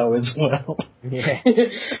Camel Toe as well. Yeah.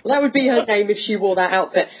 Well, that would be her name if she wore that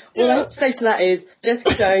outfit. All I have to say to that is,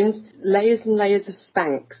 Jessica Jones, layers and layers of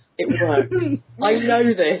Spanx. It works. I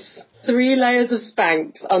know this. 3 layers of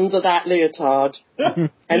Spanx under that leotard.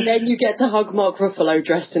 And then you get to hug Mark Ruffalo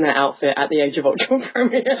dressed in that outfit at the Age of Ultron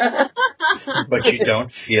premiere. But you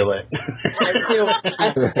don't feel it. I feel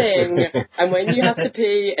a thing. And when you have to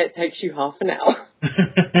pee, it takes you half an hour.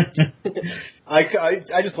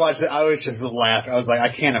 I just watched it. I was just laughing. I was like,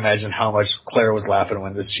 I can't imagine how much Claire was laughing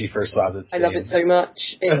when she first saw this scene. I love it so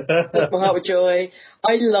much. It fills my heart with joy.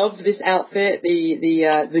 I love this outfit,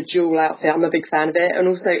 the Jewel outfit. I'm a big fan of it. And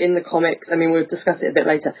also in the comics, I mean, we'll discuss it a bit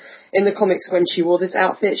later. In the comics, when she wore this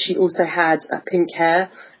outfit, she also had pink hair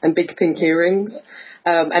and big pink earrings.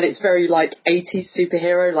 And it's very like 80s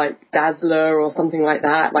superhero, like Dazzler or something like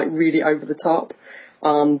that, like really over the top.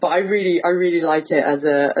 But I really like it as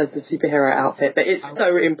a superhero outfit, but it's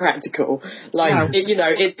so impractical.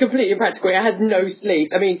 It's completely impractical. It has no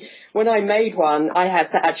sleeves. I mean, when I made one, I had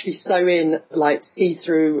to actually sew in like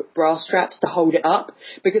see-through bra straps to hold it up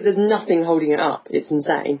because there's nothing holding it up. It's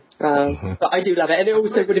insane. But I do love it. And it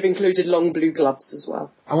also would have included long blue gloves as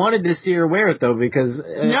well. I wanted to see her wear it though because...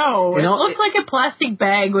 it looks like a plastic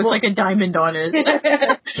bag with like a diamond on it.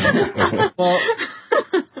 Well,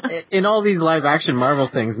 in all these live-action Marvel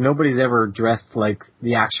things, nobody's ever dressed like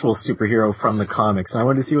the actual superhero from the comics. I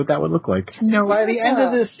wanted to see what that would look like. No. By the end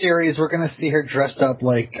of this series, we're going to see her dressed up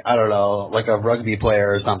like, I don't know, like a rugby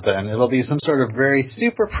player or something. It'll be some sort of very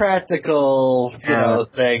super practical,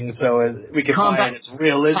 thing, so we can find it's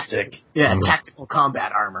realistic. Yeah, tactical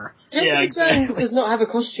combat armor. Jessica Jones does not have a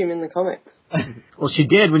costume in the comics. Well, she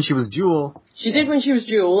did when she was Jewel. She did when she was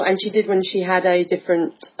Jewel, and she did when she had a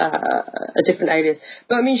different alias.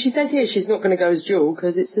 But I mean, she says here she's not going to go as Jewel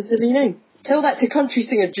because it's a silly name. Tell that to country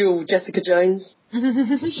singer Jewel, Jessica Jones.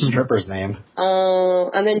 Stripper's name.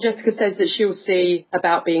 And then Jessica says that she'll see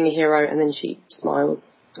about being a hero, and then she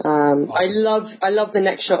smiles. Awesome. I love the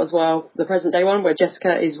next shot as well, the present day one, where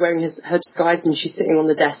Jessica is wearing her disguise and she's sitting on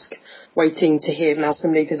the desk waiting to hear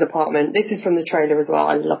Malcolm leave his apartment. This is from the trailer as well.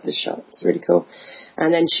 I love this shot. It's really cool.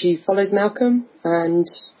 And then she follows Malcolm and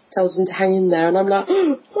tells him to hang in there, and I'm like,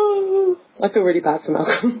 oh, I feel really bad for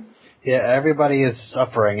Malcolm. Yeah, everybody is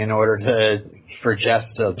suffering in order for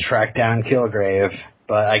Jess to track down Kilgrave,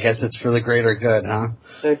 but I guess it's for the greater good, huh?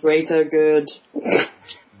 The greater good.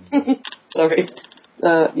 Sorry.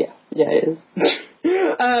 Yeah, it is.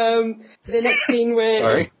 The next scene where...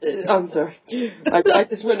 Sorry? I'm sorry. I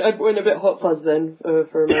just went a bit hot fuzz then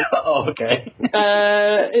for a moment. Oh, okay.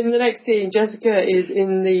 In the next scene, Jessica is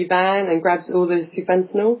in the van and grabs all the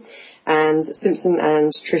fentanyl, and Simpson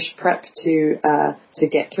and Trish prep to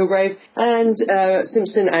get Kilgrave, and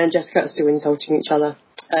Simpson and Jessica are still insulting each other.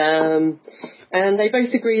 And they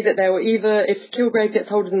both agree that they will either, if Kilgrave gets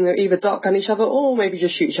hold of them, they'll either dark gun each other or maybe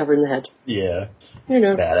just shoot each other in the head. Yeah. You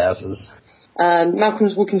know. Badasses.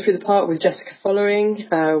 Malcolm's walking through the park with Jessica following.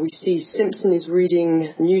 We see Simpson is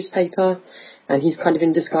reading a newspaper, and he's kind of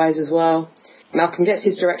in disguise as well. Malcolm gets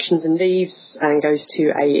his directions and leaves and goes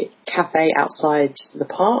to a cafe outside the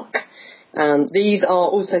park. These are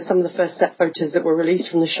also some of the first set photos that were released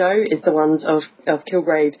from the show, is the ones of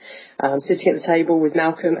Kilgrave sitting at the table with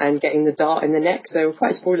Malcolm and getting the dart in the neck, so they were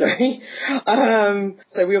quite spoilery.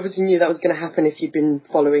 So we obviously knew that was going to happen if you'd been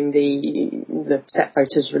following the set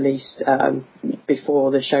photos released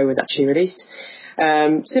before the show was actually released.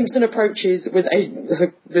 Simpson approaches with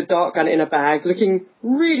the dart gun in a bag, looking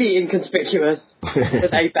really inconspicuous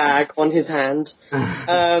with a bag on his hand.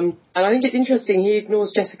 And I think it's interesting, he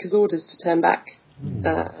ignores Jessica's orders to turn back.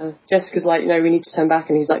 Jessica's like, no, we need to turn back,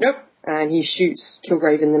 and he's like, nope. And he shoots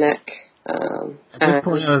Kilgrave in the neck. At this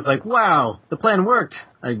point, I was like, wow, the plan worked.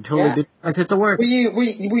 I totally did expect it to work. Were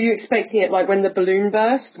you expecting it, like when the balloon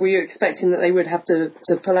burst, were you expecting that they would have to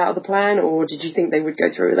pull out of the plan, or did you think they would go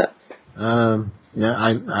through with it? Yeah,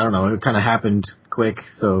 I don't know. It kind of happened quick,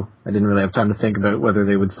 so I didn't really have time to think about whether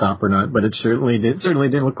they would stop or not. But it certainly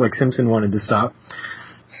didn't look like Simpson wanted to stop.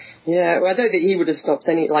 Yeah, well, I don't think he would have stopped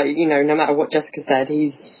any. No matter what Jessica said,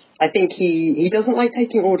 I think he doesn't like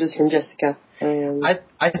taking orders from Jessica.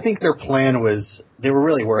 I think their plan was they were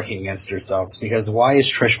really working against themselves, because why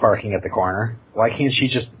is Trish parking at the corner? Why can't she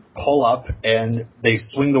just pull up and they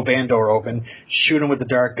swing the van door open, shoot him with the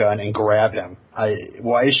dart gun, and grab him?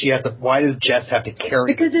 Why does Jess have to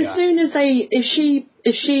carry? Because as soon as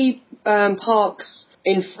if she parks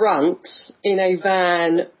in front in a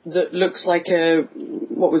van that looks like your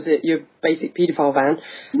basic paedophile van,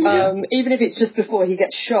 even if it's just before he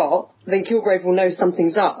gets shot, then Kilgrave will know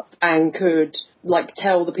something's up and could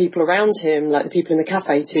tell the people around him, like the people in the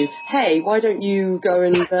cafe, to, hey, why don't you go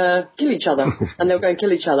and kill each other? And they'll go and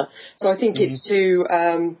kill each other. So I think it's to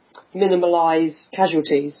minimalise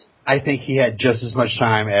casualties. I think he had just as much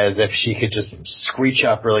time as if she could just screech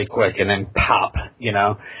up really quick and then pop,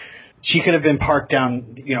 She could have been parked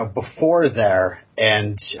down, before there,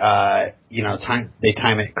 and, they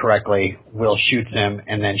time it correctly. Will shoots him,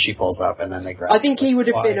 and then she pulls up, and then they grab I think he would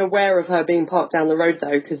have been aware of her being parked down the road,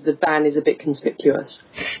 though, because the van is a bit conspicuous.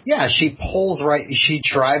 Yeah, she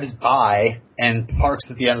drives by and parks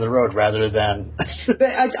at the end of the road rather than... But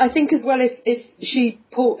I think as well, if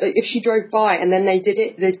she drove by and then they did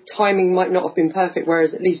it, the timing might not have been perfect,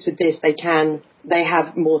 whereas at least with this, they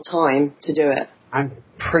have more time to do it. I'm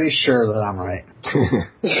pretty sure that I'm right.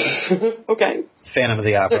 Okay. Phantom of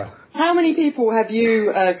the Opera. How many people have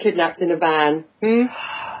you kidnapped in a van?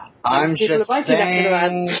 I'm just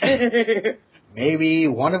saying, maybe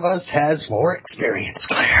one of us has more experience,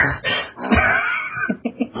 Claire.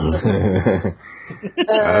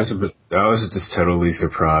 I was just totally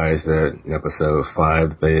surprised that in episode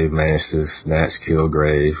 5 they managed to snatch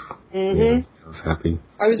Kilgrave. Mm-hmm. Yeah, I was happy.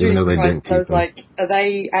 I was really surprised. I was like, are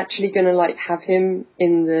they actually going to have him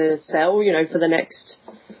in the cell, for the next,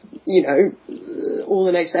 all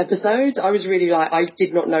the next episodes? I was really I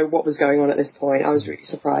did not know what was going on at this point. I was really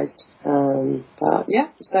surprised. But yeah,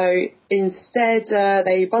 so instead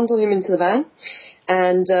they bundle him into the van,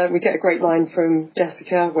 and we get a great line from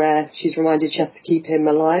Jessica where she's reminded she has to keep him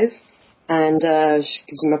alive, and she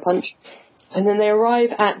gives him a punch. And then they arrive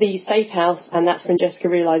at the safe house, and that's when Jessica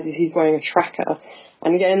realises he's wearing a tracker.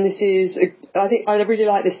 And again, I think I really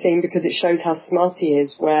like this scene because it shows how smart he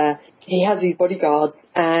is, where he has these bodyguards,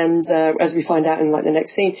 and as we find out in the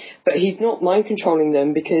next scene, but he's not mind controlling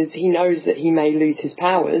them because he knows that he may lose his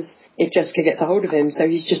powers if Jessica gets a hold of him. So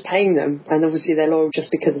he's just paying them, and obviously they're loyal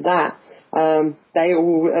just because of that. They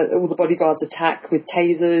all the bodyguards attack with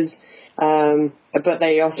tasers. But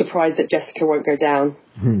they are surprised that Jessica won't go down,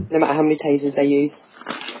 no matter how many tasers they use.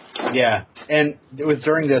 Yeah, and it was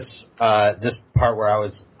during this this part where I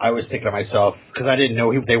was thinking to myself, because I didn't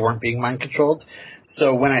know they weren't being mind controlled.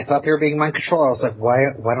 So when I thought they were being mind controlled, I was like,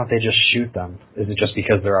 why don't they just shoot them? Is it just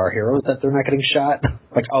because they're our heroes that they're not getting shot?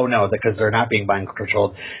 Like, oh no, because they're not being mind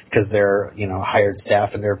controlled because they're hired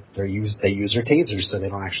staff and they use their tasers so they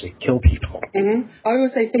don't actually kill people. Mm-hmm. I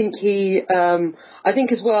also think I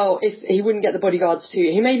think as well, if he wouldn't get the bodyguards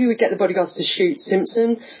he maybe would get the bodyguards to shoot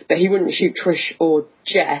Simpson, but he wouldn't shoot Trish or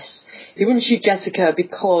Jess. He wouldn't shoot Jessica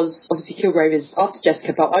because obviously Kilgrave is after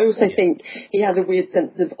Jessica, but I also think he has a weird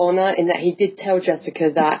sense of honour in that he did tell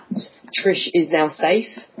Jessica that Trish is now safe,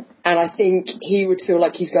 and I think he would feel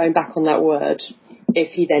like he's going back on that word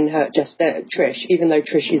if he then hurt Trish, even though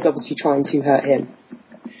Trish is obviously trying to hurt him.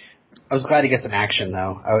 I was glad to get some action,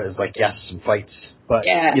 though. I was like, yes, some fights. But,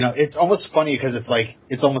 it's almost funny because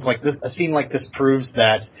it's almost like this, a scene like this proves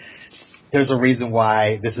that there's a reason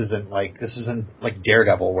why this isn't like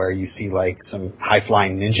Daredevil, where you see like some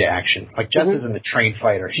high-flying ninja action. Like, Jess isn't a trained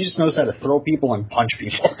fighter. She just knows how to throw people and punch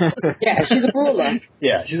people. Yeah, she's a brawler.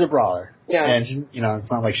 Yeah, she's a brawler. Yeah. And,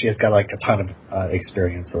 it's not like she has got like a ton of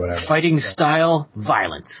experience or whatever. Fighting style,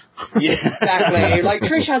 violence. Yeah. Exactly. Like,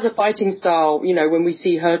 Trish has a fighting style, when we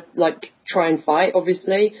see her, like, try and fight,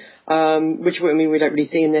 obviously, which, we don't really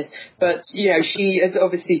see in this, but, she is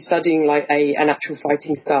obviously studying, like, an actual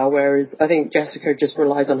fighting style, whereas I think Jessica just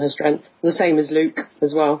relies on her strength. The same as Luke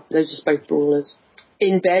as well. They're just both brawlers.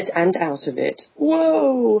 In bed and out of it.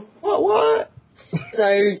 Whoa! What? So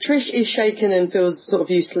Trish is shaken and feels sort of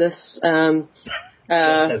useless. Jess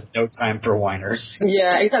has no time for whiners.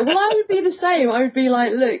 Yeah, exactly. Well, I would be the same. I would be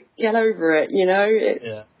like, look, get over it,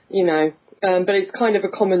 but it's kind of a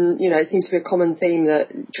common, it seems to be a common theme that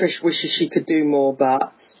Trish wishes she could do more,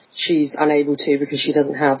 but she's unable to because she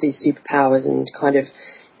doesn't have these superpowers and kind of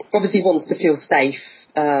obviously wants to feel safe.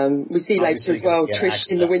 We see later as well Trish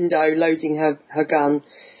in the window loading her gun.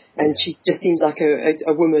 And she just seems like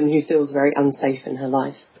a woman who feels very unsafe in her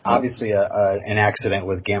life. Obviously, an accident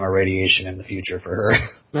with gamma radiation in the future for her.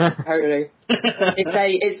 Totally.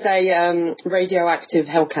 It's a radioactive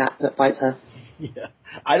Hellcat that bites her. Yeah.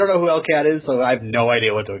 I don't know who Hellcat is, so I have no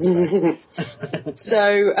idea what to expect.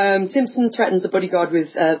 So Simpson threatens the bodyguard with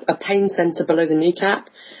a pain center below the kneecap.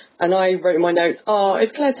 And I wrote in my notes,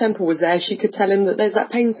 if Claire Temple was there, she could tell him that there's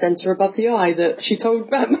that pain center above the eye that she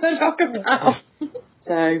told Matt Murdock about.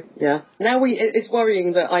 So, yeah. Now it's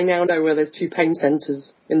worrying that I now know where there's 2 pain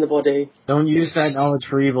centres in the body. Don't use that knowledge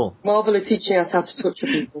for evil. Marvel are teaching us how to torture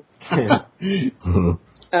people.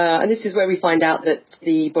 And this is where we find out that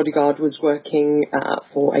the bodyguard was working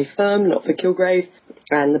for a firm, not for Kilgrave,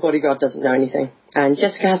 and the bodyguard doesn't know anything. And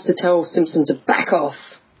Jessica has to tell Simpson to back off.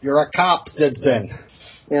 You're a cop, Simpson.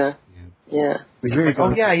 Yeah. Yeah. He's like,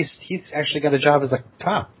 he's actually got a job as a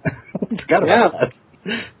cop. Forgot about that.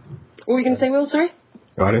 What were you going to say, Will, sorry?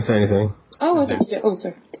 Oh, I didn't say anything. Oh, I thought you did. Oh,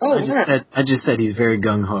 sorry. Oh, I just said he's very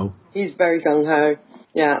gung-ho. He's very gung-ho.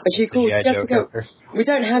 Yeah, and she calls Jessica. We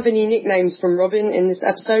don't have any nicknames from Robin in this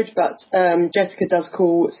episode, but Jessica does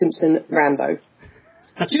call Simpson Rambo.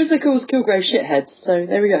 She also calls Kilgrave shithead, so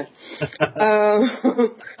there we go.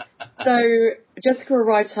 So Jessica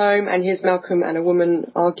arrives home and hears Malcolm and a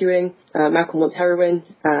woman arguing. Malcolm wants heroin,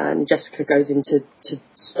 and Jessica goes in to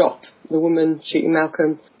stop the woman shooting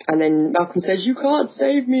Malcolm. And then Malcolm says, "You can't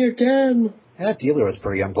save me again." That dealer was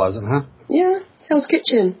pretty unpleasant, huh? Yeah, Hell's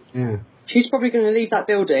Kitchen. Yeah. She's probably going to leave that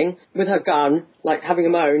building with her gun, like having a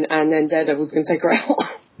moan, and then Daredevil's going to take her out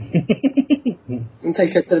and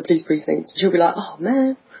take her to the police precinct. She'll be like, "Oh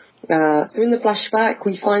man." So in the flashback,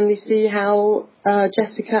 we finally see how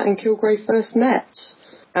Jessica and Kilgrave first met.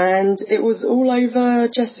 And it was all over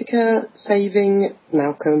Jessica saving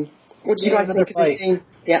Malcolm. What did you guys think of this scene?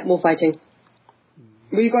 Yeah, more fighting.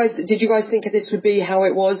 Did you guys think this would be how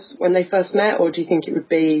it was when they first met, or do you think it would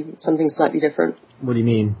be something slightly different? What do you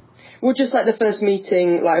mean? Well, just like the first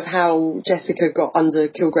meeting, like of how Jessica got under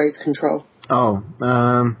Kilgrave's control. Oh,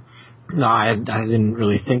 no, I didn't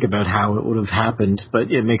really think about how it would have happened,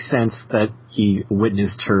 but it makes sense that he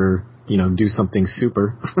witnessed her, do something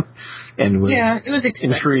super, and was, it was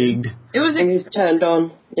intrigued. And he's turned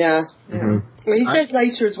on, yeah. Mm-hmm. Well, he says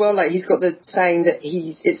later as well, like he's got the saying that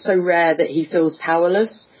it's so rare that he feels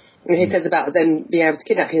powerless. And he says about them being able to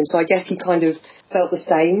kidnap him, so I guess he kind of felt the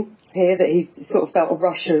same here, that he sort of felt a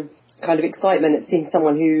rush of kind of excitement at seeing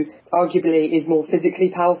someone who arguably is more physically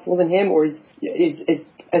powerful than him, or is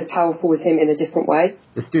as powerful as him in a different way.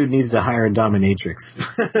 This dude needs to hire a dominatrix.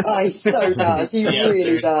 He so does. He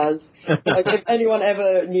really does. Like, if anyone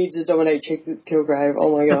ever needs a dominatrix, it's Kilgrave.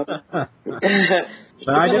 Oh my god.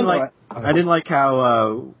 But I didn't like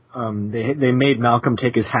how they made Malcolm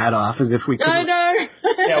take his hat off as if we could. I know.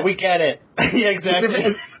 Yeah, we get it. Yeah,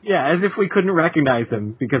 exactly. As if we couldn't recognize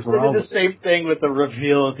him because we're all the same thing with the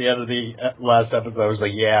reveal at the end of the last episode. I was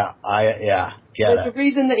like, There's a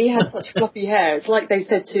reason that he had such fluffy hair. It's like they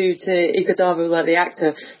said to Ikadavu, like the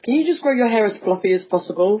actor, can you just grow your hair as fluffy as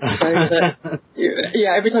possible? So that,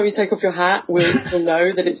 every time you take off your hat, we'll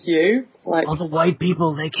know that it's you. It's like, all the white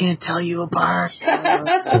people, they can't tell you apart.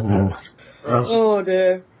 Oh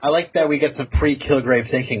dear. I like that we get some pre-Kilgrave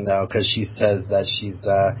thinking though, because she says that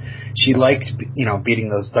she liked beating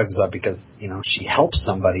those thugs up because she helped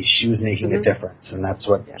somebody. She was making a difference, and that's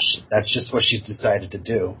just what she's decided to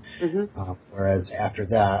do. Mm-hmm. Whereas after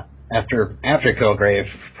that, after Kilgrave,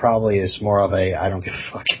 probably is more of a I don't give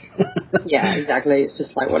a fuck. Yeah, exactly. It's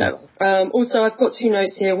just like whatever. Also, I've got 2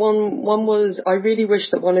 notes here. One was I really wish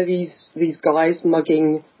that one of these guys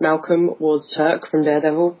mugging Malcolm was Turk from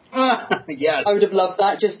Daredevil. Yes. I would have loved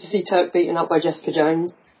that, just to see Turk beaten up by Jessica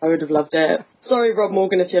Jones. I would have loved it. Sorry, Rob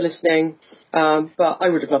Morgan, if you're listening, but I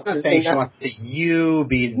would have loved to see that. She wants to see you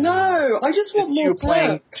beaten. No, I just want more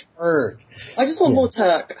Turk. Turk. I just want more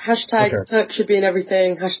Turk. Hashtag Turk should be in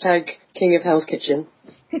everything. Hashtag King of Hell's Kitchen.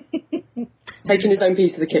 Taking his own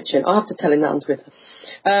piece of the kitchen. I'll have to tell him that on Twitter.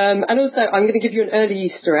 And also, I'm going to give you an early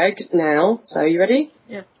Easter egg now. So, you ready?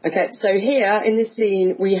 Yeah. Okay, so here in this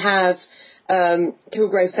scene, we have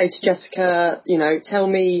Kilgrave say to Jessica, tell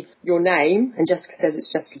me your name. And Jessica says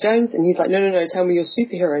it's Jessica Jones. And he's like, no, tell me your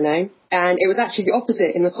superhero name. And it was actually the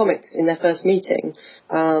opposite in the comics in their first meeting,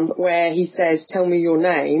 where he says, tell me your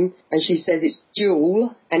name. And she says it's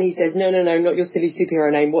Jewel. And he says, no, not your silly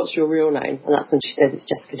superhero name. What's your real name? And that's when she says it's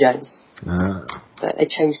Jessica Jones. But they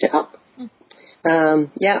changed it up.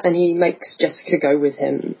 And he makes Jessica go with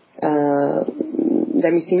him.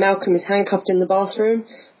 Then we see Malcolm is handcuffed in the bathroom.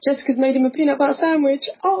 Jessica's made him a peanut butter sandwich.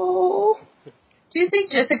 Oh. Do you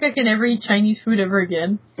think Jessica can ever eat Chinese food ever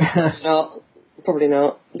again? No, probably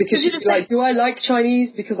not. Because she'd be like, do I like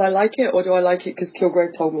Chinese because I like it, or do I like it because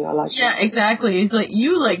Kilgrave told me I like it? Yeah, exactly. It's like,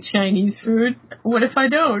 you like Chinese food. What if I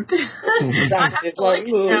don't? Exactly. It's like,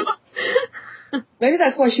 maybe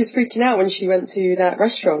that's why she was freaking out when she went to that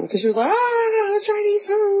restaurant, because she was like, Chinese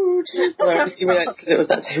food. Well, obviously we know it's because it was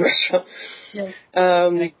that same restaurant. Yes.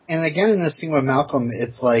 And again, in this scene with Malcolm,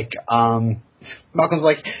 it's like, Malcolm's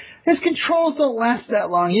like, his controls don't last that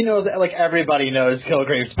long. That, like, everybody knows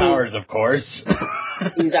Kilgrave's powers, of course.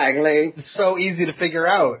 Exactly. It's so easy to figure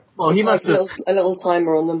out. Well, he must have a little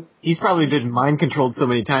timer on them. He's probably been mind controlled so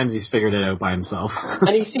many times he's figured it out by himself.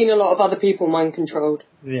 And he's seen a lot of other people mind controlled.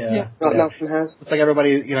 Yeah. Like Malcolm has. It's like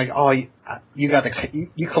everybody, you got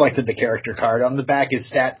you collected the character card. On the back,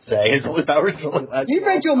 his stats say his powers. You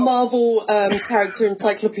read your Marvel character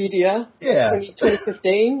encyclopedia. Yeah.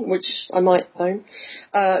 2015, which I might own.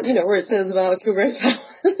 Where it says about Kilgrave's powers.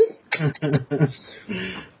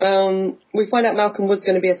 We find out Malcolm was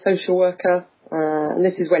going to be a social worker. And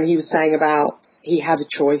this is when he was saying about he had a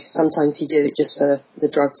choice. Sometimes he did it just for the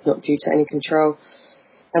drugs, not due to any control.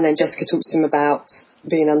 And then Jessica talks to him about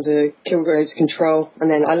being under Kilgrave's control. And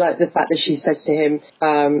then I like the fact that she says to him,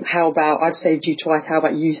 how about, I've saved you twice, how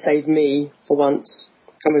about you save me for once?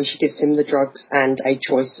 And when she gives him the drugs and a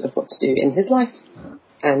choice of what to do in his life.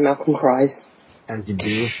 And Malcolm cries. As you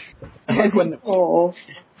do. Like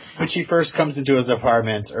when she first comes into his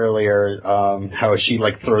apartment earlier, how she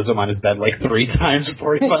throws him on his bed 3 times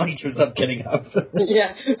before he finally gives up getting up.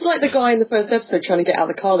 Yeah, it's like the guy in the first episode trying to get out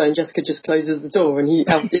of the car, and Jessica just closes the door, and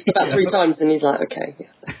it's about 3 times, and he's like, okay.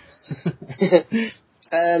 Yeah.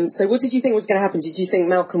 So what did you think was going to happen? Did you think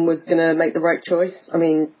Malcolm was going to make the right choice? I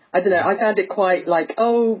mean, I don't know. I found it quite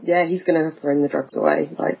he's going to have thrown the drugs away.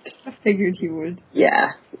 I figured he would.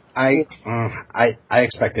 Yeah. I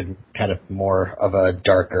expected kind of more of a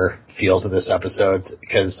darker feel to this episode,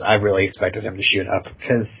 because I really expected him to shoot up,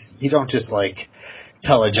 because you don't just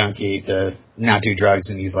tell a junkie to not do drugs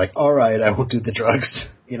and he's like, all right, I won't do the drugs.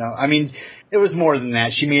 I mean, it was more than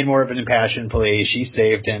that. She made more of an impassioned plea. She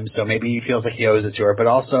saved him, so maybe he feels like he owes it to her, but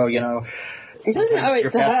also, he doesn't owe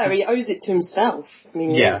it to her. He owes it to himself. I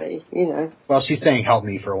mean, really, Well, she's saying, help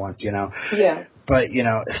me for once, Yeah. But,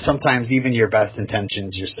 sometimes even your best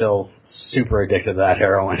intentions, you're still super addicted to that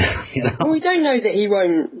heroin, Well, we don't know that he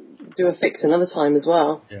won't do a fix another time as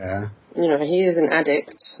well. Yeah. He is an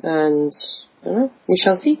addict, and, we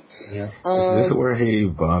shall see. Yeah. Is this where he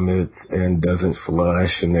vomits and doesn't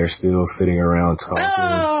flush and they're still sitting around talking?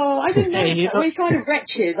 Oh, I didn't know that. He kind of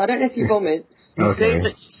retches. I don't know if he vomits. He's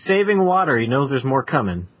saving water. He knows there's more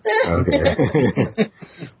coming. Okay.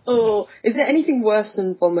 Oh, is there anything worse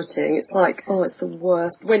than vomiting? It's like, oh, it's the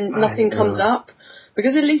worst when nothing comes up.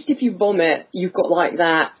 Because at least if you vomit, you've got like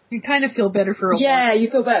that. You kind of feel better for a while. Yeah, you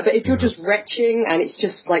feel better. But if you're just retching and it's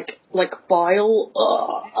just like bile,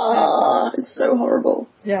 it's so horrible.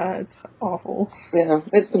 Yeah, it's awful. Yeah,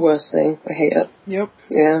 it's the worst thing. I hate it. Yep.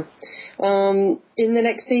 Yeah. In the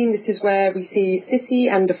next scene, this is where we see Sissy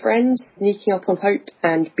and a friend sneaking up on Hope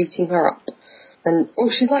and beating her up. And,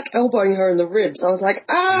 she's like elbowing her in the ribs. I was like,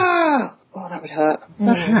 ah! Oh, that would hurt.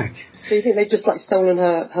 What the heck? So you think they've just, like, stolen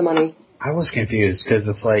her money? I was confused because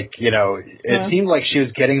it's like, it seemed like she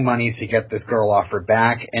was getting money to get this girl off her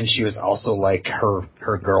back, and she was also like her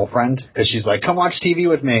girlfriend because she's like, come watch TV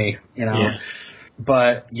with me, Yeah.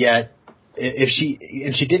 But yet, if she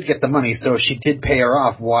did get the money, so if she did pay her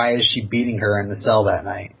off, why is she beating her in the cell that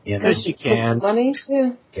night? Because she can. Money?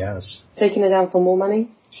 Yeah. Yes. Taking her down for more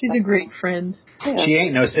money? She's a great friend. Yeah. She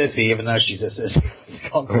ain't no sissy, even though she's a sissy. It's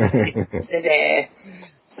called sissy. Sissy.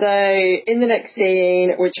 So, in the next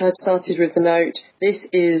scene, which I've started with the note, this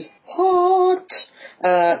is hot.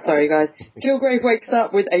 Sorry, guys. Kilgrave wakes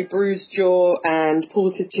up with a bruised jaw and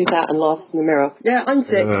pulls his tooth out and laughs in the mirror. Yeah, I'm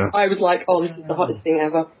sick. I was like, oh, this is the hottest thing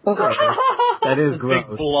ever. Oh. That is This gross.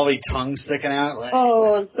 big blowy tongue sticking out. Like.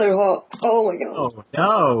 Oh, it's so hot. Oh, my God. Oh,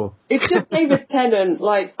 no. It's just David Tennant.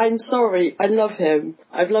 Like, I'm sorry. I love him.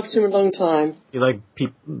 I've loved him a long time. You like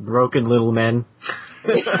broken little men?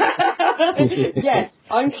 Yes,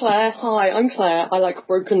 I'm Claire. Hi, I'm Claire. I like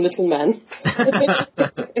broken little men.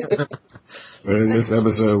 In this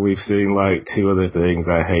episode, we've seen like two other things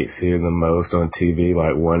I hate seeing the most on TV.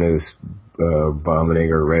 Like one is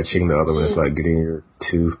vomiting or retching. The other one is like getting your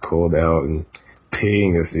tooth pulled out, and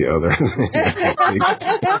peeing is the other.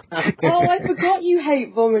 Oh, I forgot you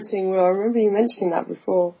hate vomiting, Will. I remember you mentioning that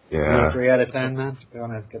before. Yeah. 3 out of 10, man. We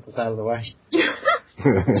want to get this out of the way.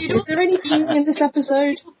 Is there any peeing in this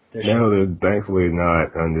episode? No, they're thankfully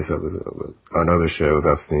not on this episode, but on other shows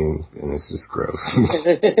I've seen, and it's just gross.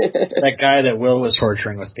 That guy that Will was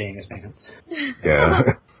torturing was peeing his pants.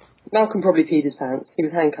 Yeah. Malcolm probably peed his pants. He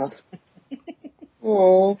was handcuffed.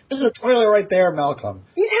 Aww. There's a toilet right there, Malcolm.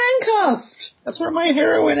 He's handcuffed! That's where my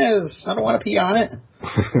heroin is. I don't want to pee on it.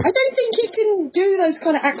 I don't think he can do those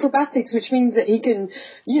kind of acrobatics, which means that he can,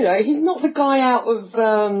 he's not the guy out of,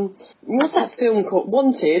 what's that film called?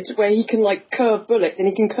 Wanted, where he can, like, curve bullets and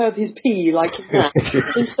he can curve his pee like that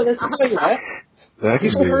into the toilet.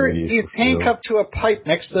 He's handcuffed to a pipe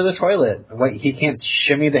next to the toilet. What, he can't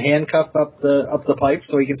shimmy the handcuff up the pipe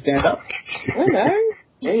so he can stand up? I don't know.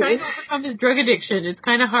 He's trying to overcome his drug addiction. It's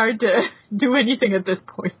kind of hard to do anything at this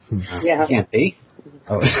point. Yeah. He can't be.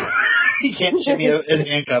 Oh. He can't shimmy a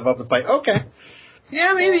handcuff up the pipe. Okay.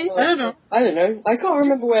 Yeah, maybe. I don't know. I can't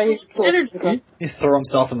remember where he saw Energy. He throw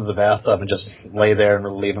himself into the bathtub and just lay there and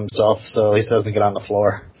relieve himself so at least he doesn't get on the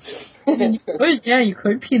floor. You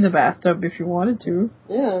could pee in the bathtub if you wanted to.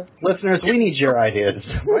 Yeah. Listeners, we need your ideas.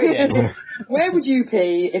 Write in. Where would you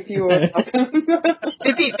pee if you were Malcolm?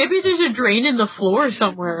 Maybe there's a drain in the floor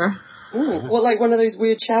somewhere. Well, like one of those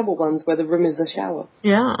weird shower ones where the room is a shower.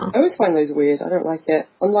 Yeah. I always find those weird. I don't like it.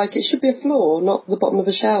 I'm like, it should be a floor, not the bottom of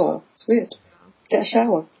a shower. It's weird. Get a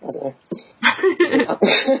shower. I don't know.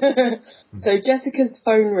 So Jessica's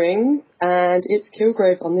phone rings, and it's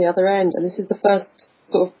Kilgrave on the other end, and this is the first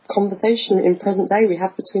sort of conversation in present day we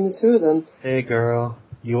have between the two of them. Hey, girl.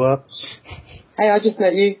 You up? Hey, I just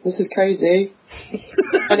met you. This is crazy.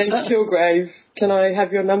 My name's Kilgrave. Can I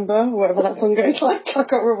have your number? Whatever that song goes like. I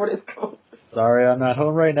can't remember what it's called. Sorry, I'm not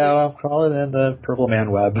home right now. I'm crawling in the Purple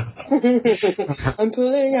Man web. I'm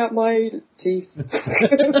pulling out my teeth. I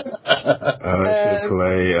should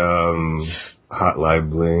play Hotline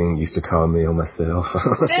Bling. Used to call me on my cell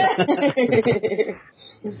phone. Hey,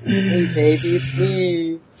 baby, it's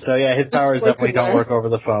me. So, yeah, his powers definitely don't work over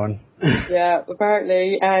the phone. Yeah,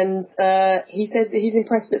 apparently. And he says that he's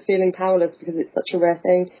impressed at feeling powerless because it's such a rare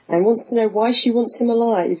thing and wants to know why she wants him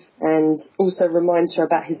alive and also reminds her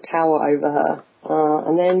about his power over her.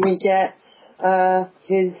 And then we get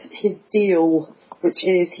his deal, which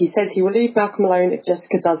is he says he will leave Malcolm alone if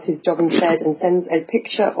Jessica does his job instead and sends a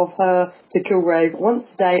picture of her to Kilgrave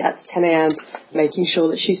once a day at 10 a.m, making sure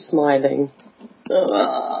that she's smiling.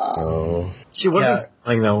 Oh. She wasn't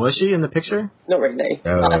smiling, though, was she, in the picture? Not really.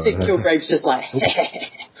 I think Kilgrave's just like,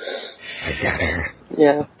 I got her.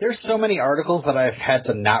 Yeah. There's so many articles that I've had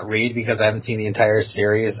to not read because I haven't seen the entire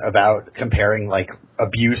series about comparing, like,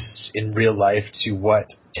 abuse in real life to what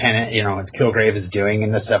Kilgrave is doing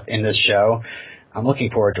in this show. I'm looking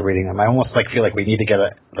forward to reading them. I almost feel like we need to get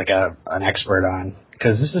an expert on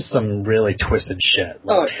because this is some really twisted shit.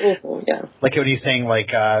 Like, it's awful, yeah. Like when he's saying, like,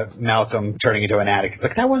 Malcolm turning into an addict. It's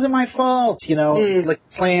like, that wasn't my fault, you know? Like,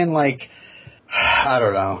 playing, like, I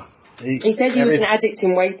don't know. He said he was an addict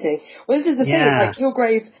in waiting. Well, this is the thing, like,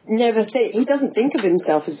 Kilgrave he doesn't think of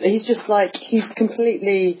himself as, he's just like, he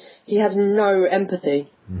has no empathy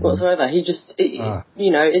whatsoever. He just,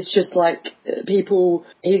 you know, it's just like,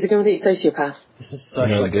 he's a complete sociopath. This is such,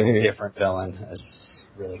 like, a different villain. It's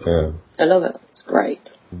really cool. Yeah. I love it. It's great.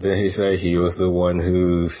 Did he say he was the one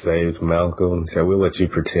who saved Malcolm? He said, we'll let you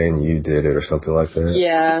pretend you did it or something like that?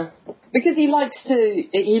 Yeah. Because he likes to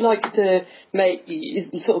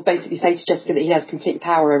sort of basically say to Jessica that he has complete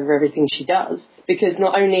power over everything she does. Because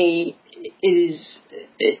not only he's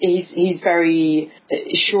very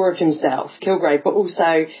sure of himself, Kilgrave, but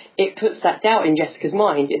also it puts that doubt in Jessica's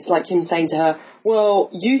mind. It's like him saying to her, well,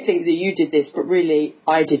 you think that you did this, but really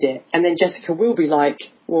I did it. And then Jessica will be like,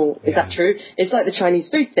 well, is that true? It's like the Chinese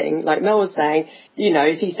food thing, like Mel was saying, you know,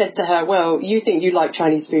 if he said to her, well, you think you like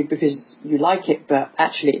Chinese food because you like it, but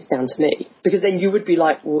actually it's down to me. Because then you would be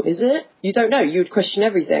like, well, is it? You don't know. You would question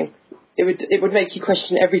everything. It would make you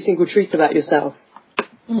question every single truth about yourself.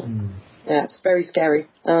 Yeah, it's very scary.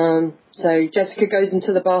 So Jessica goes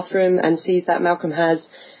into the bathroom and sees that Malcolm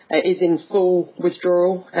is in full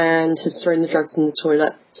withdrawal and has thrown the drugs in the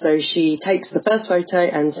toilet. So she takes the first photo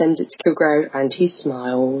and sends it to Kilgrave, and he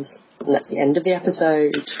smiles. And that's the end of the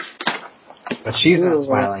episode. But she's not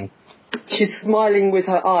smiling. She's smiling with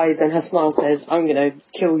her eyes, and her smile says, I'm going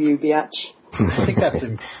to kill you, biatch. I think that's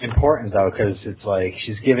important, though, because it's like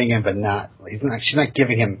she's giving him, but she's not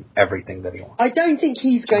giving him everything that he wants. I don't think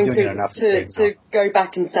he's going to go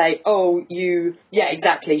back and say, yeah,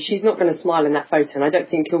 exactly. She's not going to smile in that photo, and I don't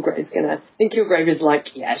think Kilgrave is going to. I think Kilgrave is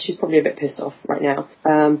like, yeah, she's probably a bit pissed off right now.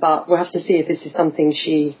 But we'll have to see if this is something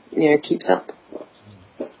she, keeps up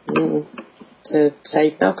to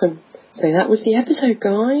save Malcolm. So that was the episode,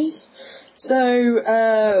 guys.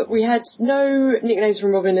 So, we had no nicknames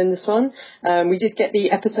from Robin in this one. We did get the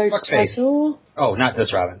episode title. Oh, not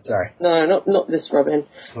this Robin, sorry. No, not this Robin.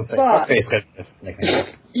 Fuckface got nickname.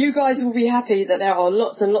 You guys will be happy that there are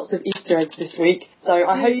lots and lots of Easter eggs this week. So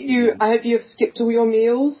I hope you have skipped all your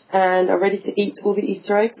meals and are ready to eat all the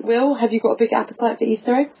Easter eggs. Will, have you got a big appetite for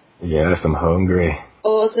Easter eggs? Yes, I'm hungry.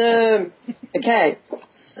 Awesome. Okay,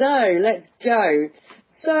 so let's go.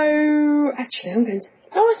 So, actually,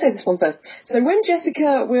 I'll say this one first. So when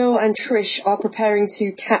Jessica, Will and Trish are preparing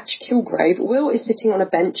to catch Kilgrave, Will is sitting on a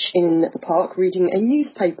bench in the park reading a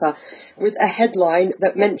newspaper with a headline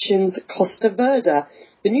that mentions Costa Verde.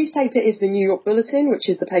 The newspaper is the New York Bulletin, which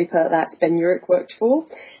is the paper that Ben Urich worked for.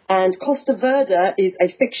 And Costa Verde is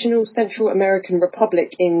a fictional Central American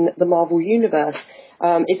republic in the Marvel Universe.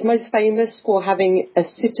 It's most famous for having a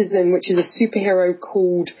citizen, which is a superhero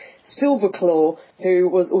called Silverclaw, who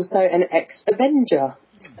was also an ex-Avenger.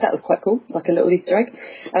 That was quite cool, like a little Easter egg.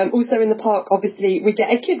 Also in the park, obviously, we get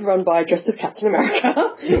a kid run by dressed as Captain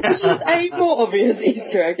America, which is a more obvious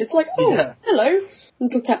Easter egg. It's like, hello,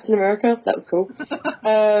 little Captain America. That was cool.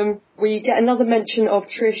 We get another mention of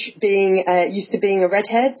Trish being used to being a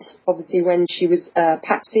redhead. Obviously, when she was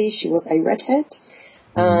Patsy, she was a redhead.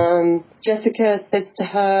 Jessica says to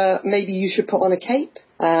her, maybe you should put on a cape.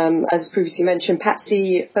 As previously mentioned,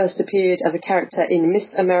 Patsy first appeared as a character in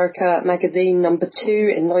Miss America magazine #2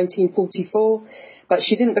 in 1944, but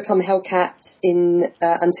she didn't become Hellcat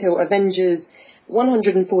until Avengers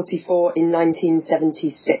 144 in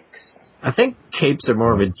 1976. I think capes are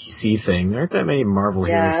more of a DC thing. There aren't that many Marvel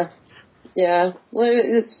heroes. Yeah, well,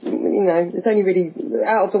 it's only really,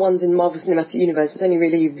 out of the ones in Marvel Cinematic Universe, it's only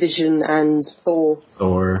really Vision and Thor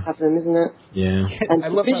have them, isn't it? Yeah. And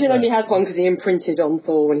Vision only has one because he imprinted on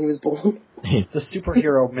Thor when he was born. The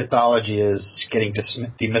superhero mythology is getting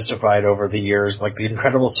demystified over the years. Like, the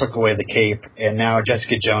Incredibles took away the cape, and now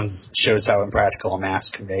Jessica Jones shows how impractical a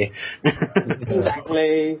mask can be.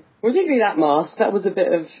 Exactly. Particularly that mask, that was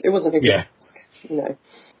it wasn't a good mask,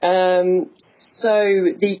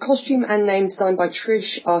 So the costume and name designed by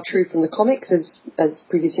Trish are true from the comics, as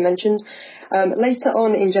previously mentioned. Later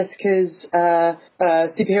on in Jessica's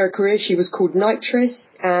superhero career, she was called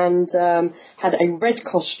Nitrous and had a red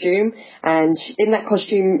costume. And in that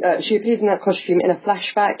costume, she appears in that costume in a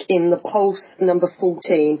flashback in The Pulse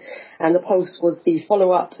 #14. And The Pulse was the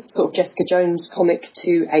follow-up sort of Jessica Jones comic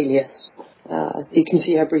to Alias. So you can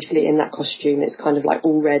see her briefly in that costume. It's kind of like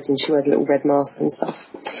all red, and she wears a little red mask and stuff.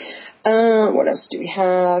 What else do we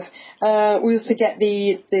have? We also get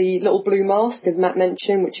the little blue mask, as Matt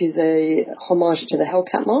mentioned, which is a homage to the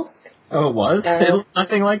Hellcat mask. Oh, it was? It looked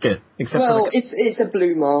nothing like it. Except for it's a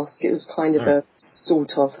blue mask. It was kind of a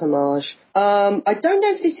sort of homage. I don't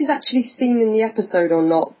know if this is actually seen in the episode or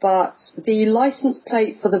not, but the license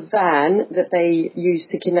plate for the van that they used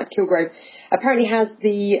to kidnap Kilgrave apparently has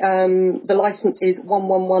the license is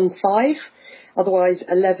 1115, otherwise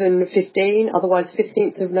 1115, otherwise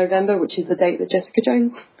 15th of November, which is the date that Jessica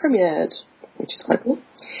Jones premiered, which is quite cool.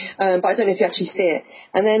 But I don't know if you actually see it.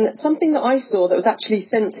 And then something that I saw that was actually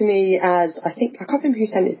sent to me as, I can't remember who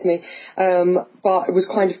sent it to me, but it was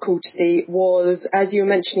kind of cool to see, was, as you were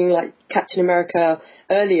mentioning, like Captain America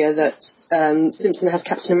earlier, that Simpson has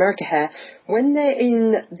Captain America hair. When they're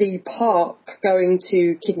in the park going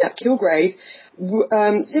to kidnap Kilgrave,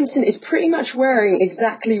 Simpson is pretty much wearing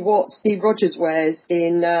exactly what Steve Rogers wears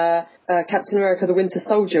in Captain America the Winter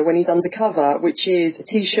Soldier when he's undercover, which is a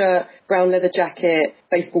t-shirt, brown leather jacket,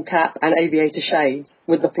 baseball cap and aviator shades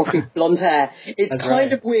with the floppy blonde hair. It's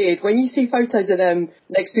kind of weird. When you see photos of them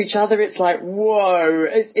next to each other, it's like, whoa,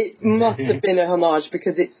 it must have been a homage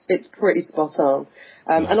because it's pretty spot on.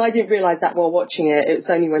 And I didn't realise that while watching it. It was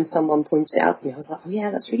only when someone pointed it out to me. I was like, oh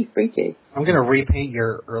yeah, that's really freaky. I'm going to repaint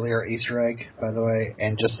your earlier Easter egg, by the way,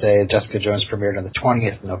 and just say Jessica Jones premiered on the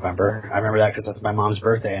 20th of November. I remember that because that's my mom's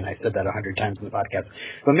birthday, and I said that 100 times in the podcast.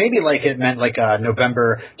 But maybe it meant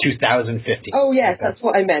November 2015. Oh yes, that's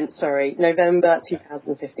what I meant, sorry. November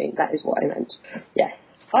 2015. That is what I meant.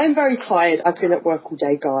 Yes. I'm very tired. I've been at work all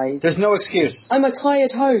day, guys. There's no excuse. I'm a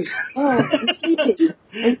tired host. Oh,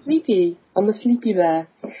 I'm sleepy. I'm a sleepy bear.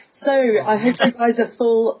 So, I hope you guys are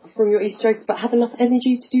full from your Easter eggs, but have enough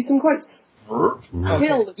energy to do some quotes.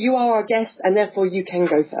 Will, you are our guest, and therefore you can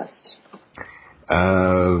go first.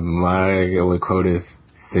 My only quote is,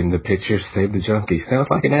 send the picture, save the junkie. Sounds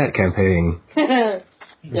like an ad campaign.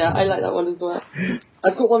 Yeah, I like that one as well.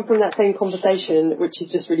 I've got one from that same conversation, which is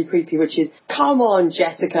just really creepy, which is, come on,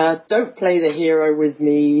 Jessica, don't play the hero with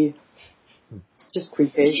me. It's just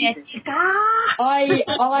creepy. Jessica! I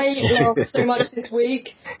laughed so much this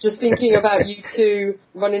week just thinking about you two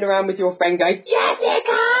running around with your friend going,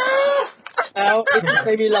 Jessica! Oh, it just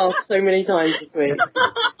made me laugh so many times this week.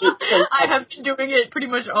 It's so I have been doing it pretty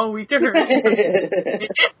much all week to her.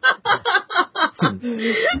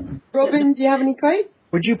 Robin, do you have any quotes?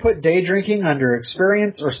 Would you put day drinking under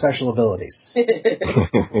experience or special abilities?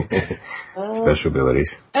 Special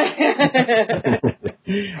abilities.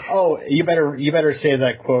 Oh, you better say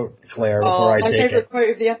that quote, Claire, before I take it. My favourite quote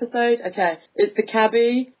of the episode? Okay. It's the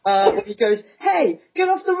cabbie, where he goes, hey, get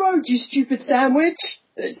off the road, you stupid sandwich.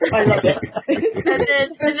 I love it.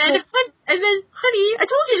 and then, honey, I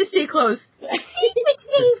told you to stay close.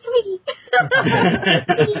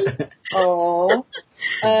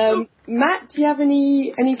 Aww. Matt, do you have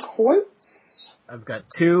any quotes? I've got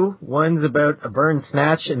two. One's about a burn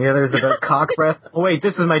snatch, and the other's about cock breath. Oh wait,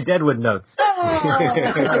 this is my Deadwood notes.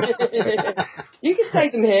 You can say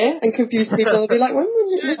them here and confuse people and be like, when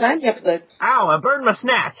was that in the episode? Ow, I burned my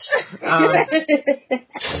snatch!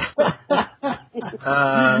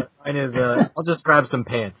 Mine is, I'll just grab some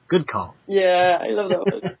pants. Good call. Yeah, I love that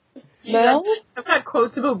one. Mel? I've got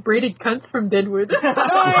quotes about braided cunts from Deadwood.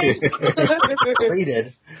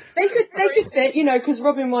 Braided? They could fit, because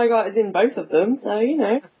Robin Weigart is in both of them, so,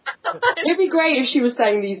 It'd be great if she was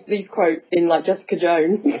saying these quotes in, like, Jessica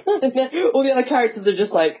Jones. All the other characters are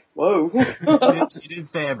just like, whoa. She did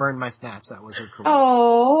say I burned my snatch. That was her quote.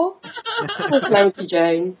 Aww. Calamity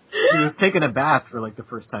Jane. She was taking a bath for, the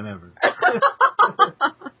first time ever.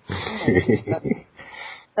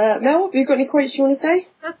 Mel, have you got any quotes you want to say?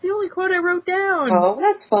 That's the only quote I wrote down. Oh,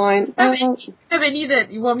 that's fine. Have any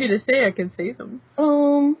that you want me to say, I can say them.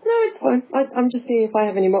 No, it's fine. I'm just seeing if I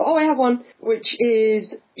have any more. Oh, I have one, which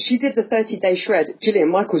is, she did the 30-day shred. Gillian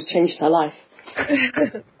Michaels changed her life.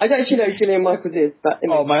 I don't actually know who Gillian Michaels is, but...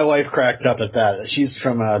 my wife cracked up at that. She's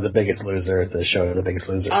from The Biggest Loser, the show The Biggest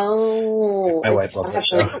Loser. Oh. My wife loves that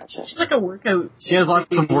show. She's like a workout. She has lots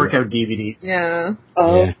of workout DVD. Yeah.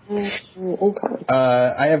 Oh. Yeah. Okay.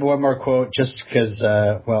 I have one more quote just because,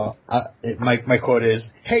 my quote is,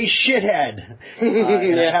 hey, shithead!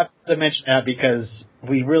 And I have to mention that because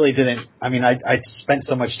we really didn't, I spent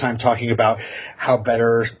so much time talking about how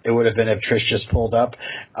better it would have been if Trish just pulled up,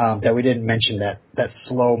 that we didn't mention that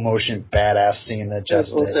slow motion badass scene that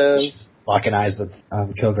just she's locking eyes with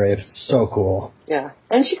Kilgrave. So cool. Yeah.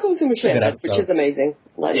 And she calls him a shithead, which is amazing.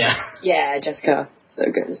 Like, yeah, Jessica. So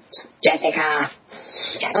good. Jessica.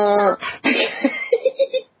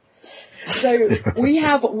 So, we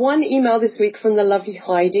have one email this week from the lovely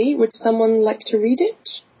Heidi. Would someone like to read it?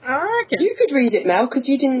 Okay. You could read it, Mel, because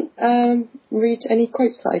you didn't read any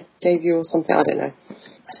quotes that I gave you or something. I don't know.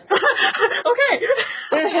 Okay.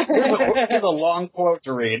 Here's a long quote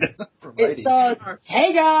to read. It starts,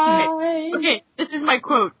 hey guys! Okay, this is my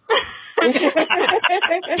quote.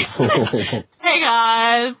 Hey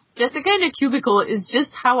guys! Jessica in a cubicle is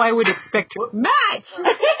just how I would expect her. Matt!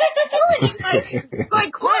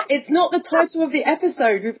 My quote! It's not the title of the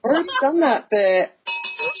episode. We've already done that bit.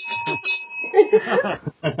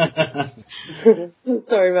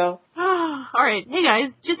 Sorry, Mel. Alright, hey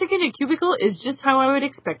guys, Jessica in a cubicle is just how I would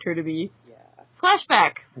expect her to be. Yeah.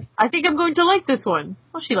 Flashbacks. I think I'm going to like this one.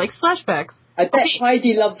 Well, she likes flashbacks. I bet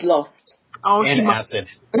Heidi loves Lost. Oh, and acid.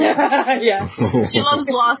 Yeah. She loves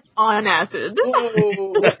Lost on acid.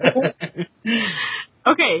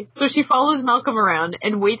 Okay, so she follows Malcolm around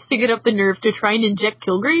and waits to get up the nerve to try and inject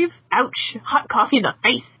Kilgrave. Ouch! Hot coffee in the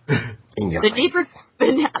face. In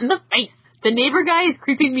the face. The neighbor guy is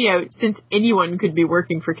creeping me out since anyone could be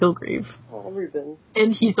working for Kilgrave. Oh, Reuben.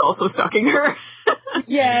 And he's also stalking her.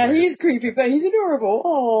 Yeah, he is creepy, but he's adorable.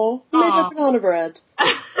 Oh, he made up banana bread.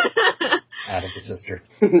 Out of the sister.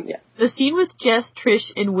 Yeah. The scene with Jess,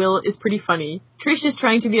 Trish, and Will is pretty funny. Trish is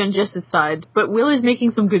trying to be on Jess's side, but Will is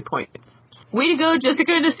making some good points. Way to go,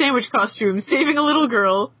 Jessica in a sandwich costume, saving a little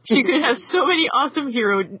girl. She could have so many awesome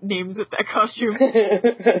hero names with that costume.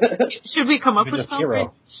 Should we come up with something?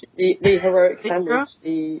 Hero. The heroic sandwich.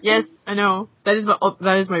 Yes, I know. That is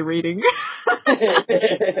my rating.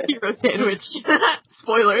 Hero sandwich.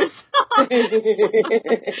 Spoilers.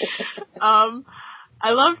 I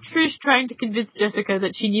love Trish trying to convince Jessica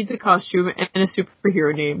that she needs a costume and a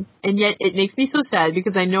superhero name. And yet it makes me so sad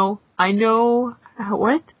because I know how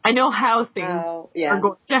things are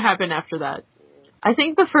going to happen after that. I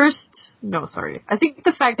think the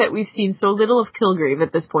fact that we've seen so little of Kilgrave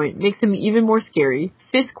at this point makes him even more scary.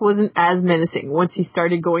 Fisk wasn't as menacing once he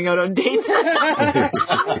started going out on dates.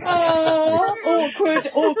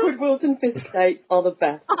 Awkward Wilson Fisk dates are the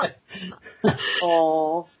best.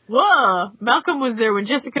 Aww. Whoa! Malcolm was there when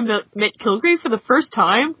Jessica met Kilgrave for the first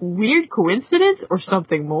time? Weird coincidence or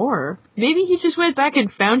something more? Maybe he just went back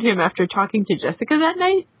and found him after talking to Jessica that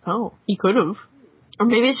night? Oh, he could have. Or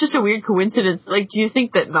maybe it's just a weird coincidence. Like, do you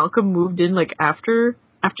think that Malcolm moved in, like, after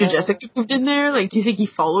Jessica moved in there? Like, do you think he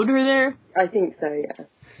followed her there? I think so, yeah.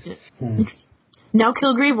 Now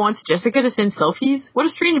Kilgrave wants Jessica to send selfies? What a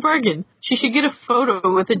strange bargain. She should get a photo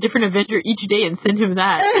with a different Avenger each day and send him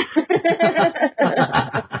that.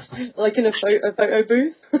 Like in a photo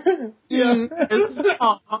booth? Yeah.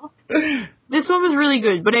 This one was really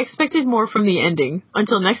good, but I expected more from the ending.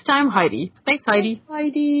 Until next time, Heidi. Thanks, Heidi.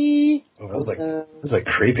 Heidi. Oh, that was like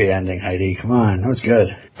creepy ending, Heidi. Come on, that was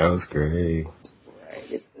good. That was great.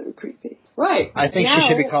 It's so creepy. Right. I think she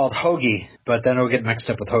should be called Hoagie, but then it'll get mixed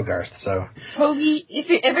up with Hogarth, so. Hoagie, if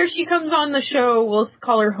ever she comes on the show, we'll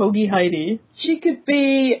call her Hoagie Heidi. She could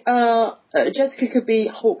be, Jessica could be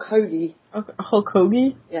Hulk Hoagie. Hulk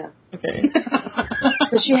Hoagie? Yeah. Okay.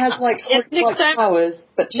 But she has, like, Hulk-like powers,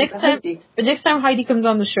 but she's Hoagie. But next time Heidi comes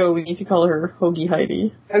on the show, we need to call her Hoagie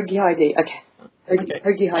Heidi. Hoagie Heidi, okay.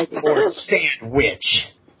 Hoagie Heidi. Or Sandwich.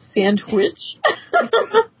 Sandwich?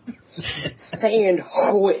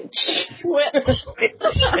 Sandwich.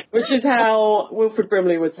 Which is how Wilfred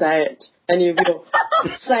Brimley would say it. Any of your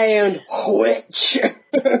sandwich.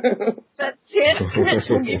 That sandwich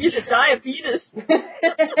will give you the diabetes.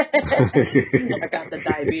 I got the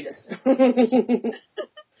diabetes.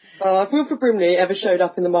 If Wilfred Brimley ever showed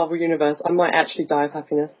up in the Marvel Universe, I might actually die of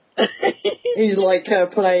happiness. He's like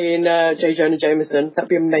playing J. Jonah Jameson. That'd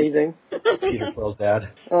be amazing. Peter Quill's dad.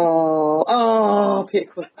 Oh, Peter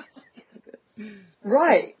Quill's dad. He's so good.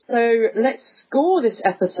 Right, so let's score this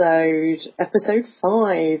episode. Episode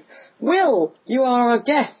 5. Will, you are our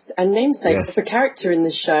guest and namesake of the character in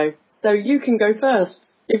this show. So you can go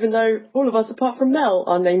first, even though all of us, apart from Mel,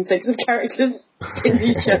 are namesakes of characters in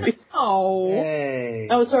these shows. Oh. Hey.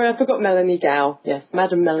 Oh, sorry, I forgot Melanie Gow. Yes,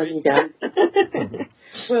 Madam Melanie Gow.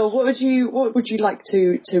 Will, what would you like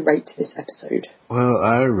to rate this episode? Well,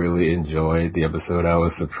 I really enjoyed the episode. I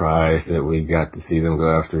was surprised that we got to see them go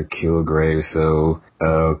after Kilgrave so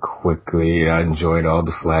quickly. I enjoyed all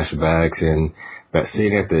the flashbacks and that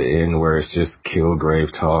scene at the end where it's just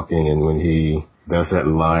Kilgrave talking, and when he does that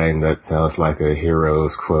line that sounds like a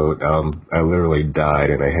hero's quote, I literally died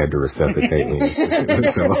and I had to resuscitate me.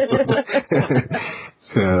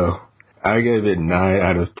 So I gave it 9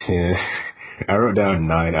 out of 10. I wrote down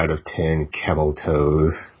 9 out of 10 camel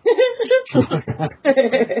toes.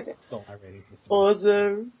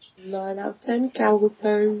 Awesome. 9 out of 10 camel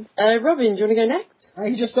toes. Robin, do you want to go next?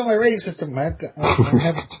 You just stole my rating system. Let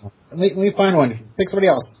me find one. Pick somebody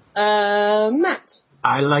else. Matt.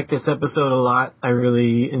 I like this episode a lot. I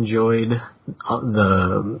really enjoyed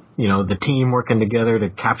the team working together to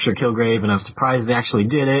capture Kilgrave, and I'm surprised they actually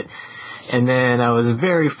did it. And then I was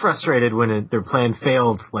very frustrated when their plan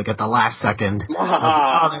failed, like at the last second.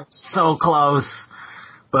 So close.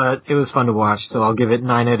 But it was fun to watch, so I'll give it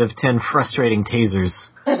 9 out of 10 frustrating tasers.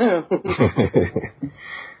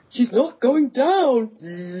 She's not going down.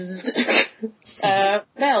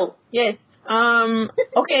 Mel. Yes.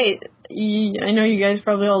 Okay. I know you guys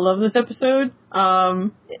probably all love this episode.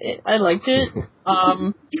 I liked it.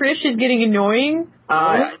 Trish is getting annoying.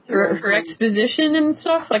 Her exposition and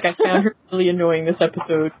stuff, like, I found her really annoying this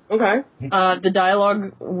episode. Okay. The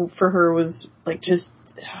dialogue for her was, like, just,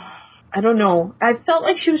 I don't know. I felt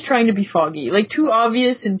like she was trying to be foggy. Like, too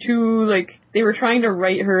obvious and too, like, they were trying to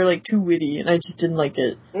write her, like, too witty, and I just didn't like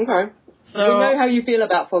it. Okay. So, we know how you feel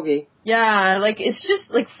about foggy. Yeah, like, it's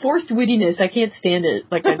just, like, forced wittiness. I can't stand it.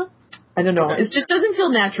 Like, I don't know. Okay. It just doesn't feel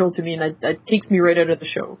natural to me, and that takes me right out of the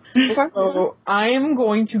show. Okay. So I'm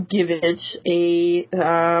going to give it a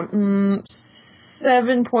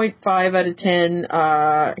 7.5 out of 10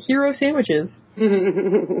 hero sandwiches.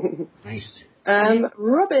 Nice.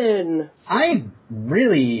 Reuben. I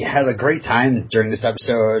really had a great time during this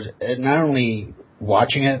episode, not only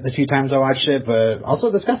watching it the 2 times I watched it, but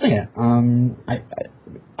also discussing it.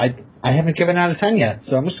 I haven't given out of 10 yet,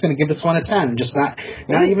 so I'm just going to give this one a 10. Just not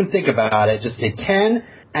even think about it. Just say 10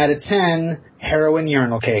 out of 10 heroin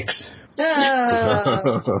urinal cakes. Yeah,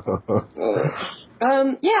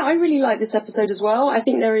 I really like this episode as well. I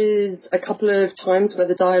think there is a couple of times where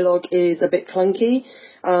the dialogue is a bit clunky,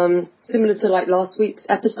 similar to like last week's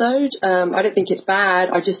episode. I don't think it's bad.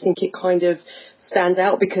 I just think it kind of stands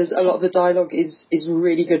out because a lot of the dialogue is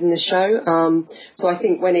really good in the show. So I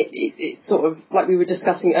think when it sort of, like we were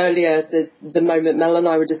discussing earlier, the moment Mel and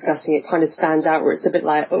I were discussing, it kind of stands out where it's a bit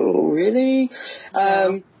like, oh, really?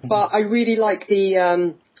 But I really like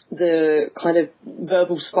the kind of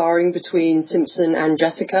verbal sparring between Simpson and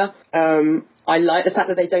Jessica. I like the fact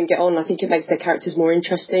that they don't get on. I think it makes their characters more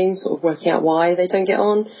interesting, sort of working out why they don't get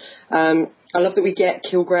on. I love that we get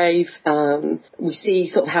Kilgrave. We see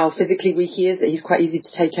sort of how physically weak he is, that he's quite easy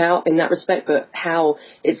to take out in that respect, but how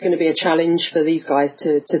it's going to be a challenge for these guys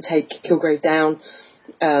to take Kilgrave down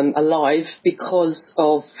alive because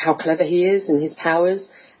of how clever he is and his powers.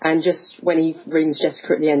 And just when he rings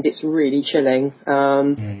Jessica at the end, it's really chilling.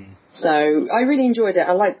 So I really enjoyed it.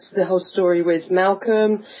 I liked the whole story with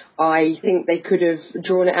Malcolm. I think they could have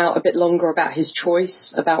drawn it out a bit longer about his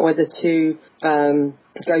choice, about whether to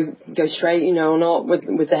go straight, or not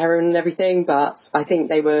with the heroin and everything. But I think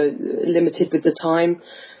they were limited with the time.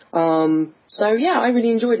 So yeah, I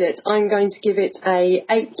really enjoyed it. I'm going to give it a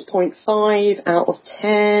 8.5 out of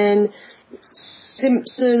 10.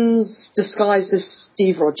 Simpsons disguised as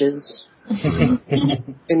Steve Rogers in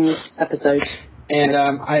this episode. And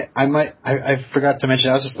I forgot to mention,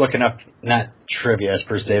 I was just looking up, not trivia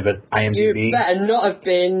per se, but IMDb. You better not have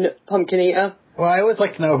been Pumpkin Eater. Well, I always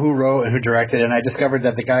like to know who wrote and who directed, and I discovered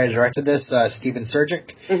that the guy who directed this, Steven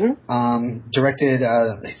Surgic, he's directed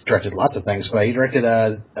lots of things, but he directed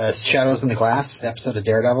Shadows in the Glass, episode of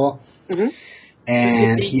Daredevil. Mm-hmm.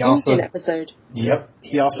 And he also episode. Yep.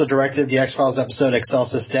 He also directed the X-Files episode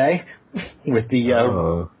Excelsis Day with the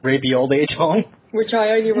rapey old age home. Which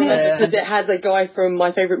I only remember because it has a guy from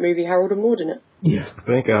my favourite movie, Harold and Maude, in it. Yeah, I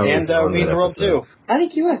think I was on Wayne's World 2. I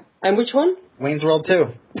think you were. And which one? Wayne's World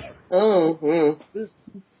 2. Oh,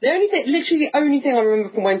 The only thing I remember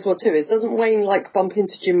from Wayne's World 2 is, doesn't Wayne, like, bump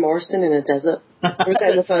into Jim Morrison in a desert? Or was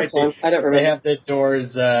that in the first one? I don't remember. They have the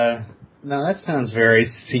doors, no, that sounds very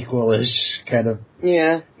sequel-ish, kind of.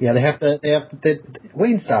 Yeah. Yeah, they have the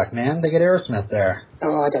Wayne stock, man. They get Aerosmith there.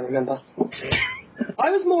 Oh, I don't remember.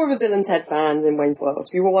 I was more of a Bill and Ted fan than Wayne's World.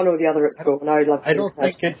 You were one or the other at school, and I loved I don't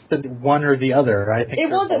think it's the one or the other. I think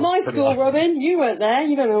it was at my school, awesome. Robin. You weren't there.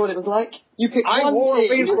 You don't know what it was like. You picked one team. I wore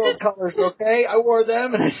Wayne's World colors, okay? I wore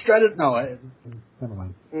them, and I strutted. No, never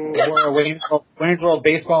mind. I wore a Wayne's World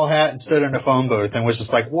baseball hat and stood in a phone booth and was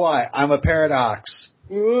just like, what? I'm a paradox.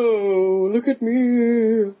 Whoa, look at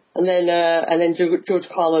me. And then George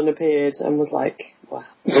Carlin appeared and was like, wow.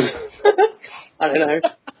 I don't know.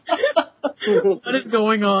 What is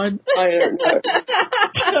going on? I don't know.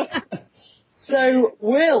 So,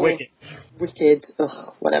 Will. Wicked.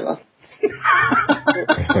 Ugh, whatever.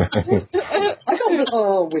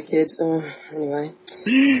 Wicked. Anyway.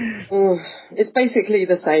 It's basically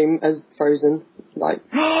the same as Frozen. Like.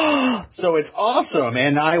 So it's awesome,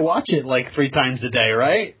 and I watch it like 3 times a day,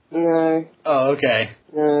 right? No. Oh, okay.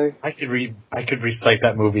 No. I could recite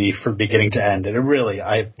that movie from beginning to end, and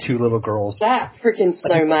I have 2 little girls. That freaking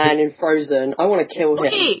snowman in Frozen, I want to kill him.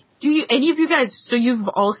 Okay, any of you guys, so you've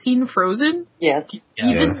all seen Frozen? Yes.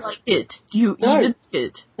 You didn't like it. Do you even like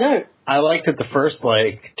it? No. I liked it the first,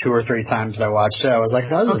 2 or 3 times I watched it. I was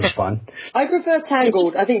like, oh, this is fun. I prefer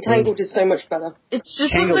Tangled. I think Tangled is so much better. It's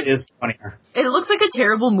just Tangled is funnier. It looks like a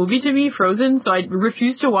terrible movie to me, Frozen, so I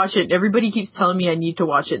refuse to watch it. Everybody keeps telling me I need to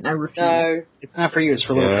watch it, and I refuse. No. It's not for you. It's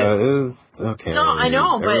for little kids. Yeah, it was okay. No, I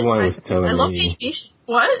know, but everyone was telling I love me. animation.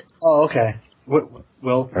 What? Oh, okay. What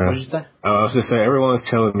did you say? I was just saying, everyone was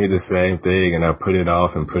telling me the same thing, and I put it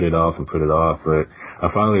off and put it off and put it off, but I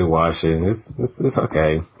finally watched it, and it's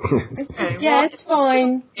okay. Okay, Yeah, it's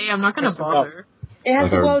fine. Hey, I'm not gonna bother. It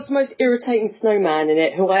has the world's most irritating snowman in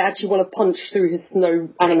it, who I actually want to punch through his snow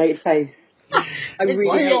animated face. I really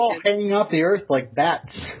Why are hate you all him. hanging off the earth like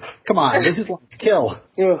bats? Come on, this is like kill.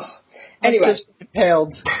 Ugh. Anyway. Just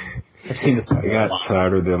impaled. I've seen this one. I got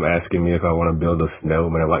tired of them asking me if I want to build a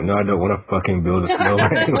snowman. I'm like, no, I don't want to fucking build a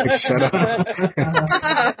snowman. Like, shut up.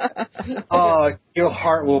 Oh, your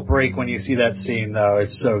heart will break when you see that scene, though.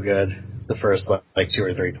 It's so good. The first, 2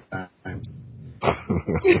 or 3 times.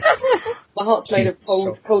 My heart's made of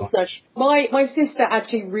cold snow. My sister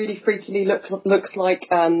actually really freakily looks like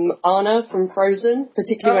Anna from Frozen,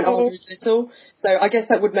 particularly when Anna was little. So I guess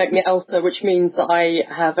that would make me Elsa, which means that I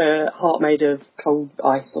have a heart made of cold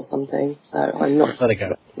ice or something. So I'm not. Let it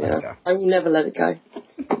go. Yeah, I will never let it go.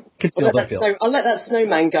 I'll let that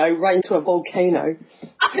snowman go right into a volcano.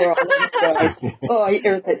 Oh, he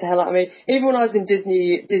irritates the hell out of me. Even when I was in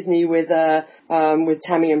Disney with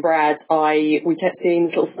Tammy and Brad, we kept seeing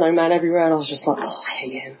this little snowman everywhere, and I was just like, oh, I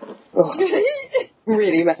hate him. Oh,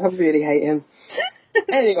 really, I really hate him.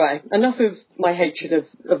 Anyway, enough of my hatred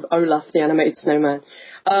of Olaf, the animated snowman.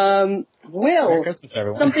 Will, Merry Christmas,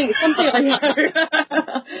 everyone. something I know.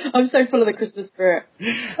 I'm so full of the Christmas spirit.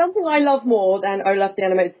 Something I love more than Olaf the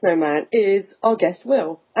Animated Snowman is our guest,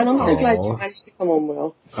 Will. And I'm so glad you managed to come on,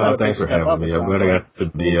 Will. Thanks for having me. I'm glad I got to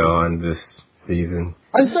be on this season.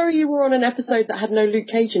 I'm sorry you were on an episode that had no Luke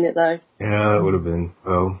Cage in it, though. Yeah, it would have been,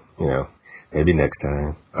 maybe next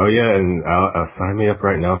time. Oh, yeah, and I'll sign me up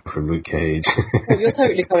right now for Luke Cage. Oh, you're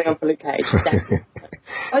totally coming on for Luke Cage. Definitely.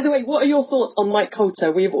 By the way, what are your thoughts on Mike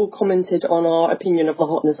Coulter? We have all commented on our opinion of the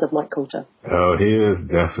hotness of Mike Coulter. Oh, he is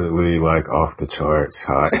definitely, off the charts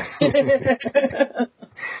hot.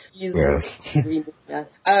 Yes.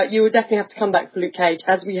 You would definitely have to come back for Luke Cage.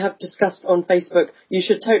 As we have discussed on Facebook, you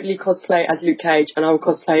should totally cosplay as Luke Cage, and I will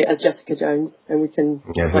cosplay as Jessica Jones, and we can...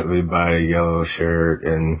 Yes, we buy a yellow shirt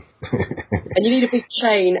and... And you need a big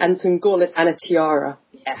chain and some gauntlets and a tiara.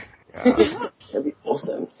 Yeah. That'd be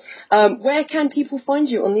awesome. Where can people find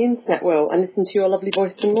you on the internet, Will, and listen to your lovely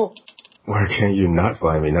voice and more? Where can you not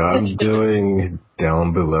find me? Now, I'm doing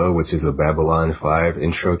Down Below, which is a Babylon 5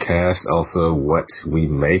 intro cast. Also, What We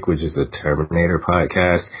Make, which is a Terminator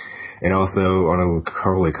podcast. And also,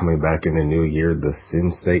 currently coming back in the new year, the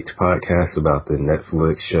Sensate podcast about the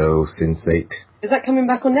Netflix show Sensate. Is that coming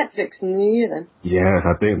back on Netflix in the new year, then? Yes,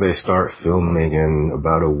 I think they start filming in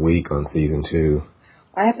about a week on season 2.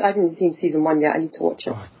 I haven't seen season 1 yet. I need to watch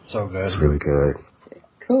it. Oh, it's so good. It's really good.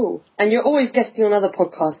 Cool. And you're always guesting on other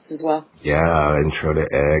podcasts as well. Yeah, Intro to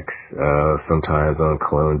X, sometimes on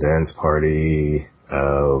Clone Dance Party,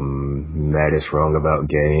 Matt is Wrong About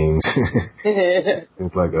Games.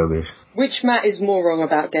 Seems like others. Which Matt is more wrong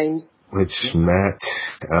about games? Which Matt,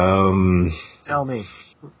 Tell me,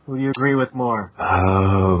 who do you agree with more?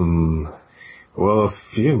 Well, a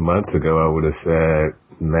few months ago I would have said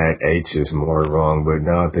Matt H is more wrong, but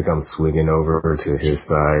now I think I'm swinging over to his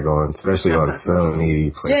side especially on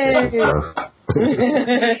Sony PlayStation stuff.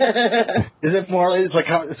 Is it more? It's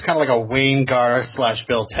kind of like a Wayne Garr /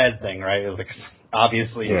 Bill Ted thing, right? It's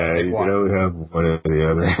obviously. Yeah, you can only have one or the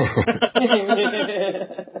other.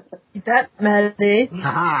 That Maddie.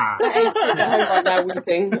 Haha! He's at home right now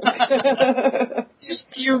weeping. He's just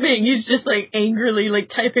fuming. He's just angrily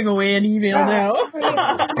typing away an email now.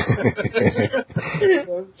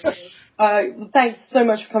 Thanks so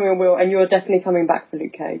much for coming on, Will, and you're definitely coming back for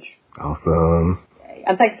Luke Cage. Awesome.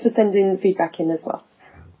 And thanks for sending feedback in as well.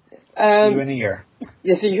 See you in a year.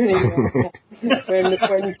 Yeah, see you in a year.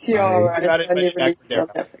 when Tiara is finally released on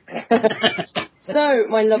Netflix. So,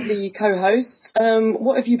 my lovely co-host,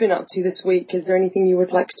 what have you been up to this week? Is there anything you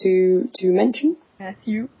would like to mention?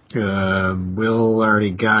 Matthew? Will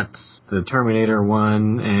already got the Terminator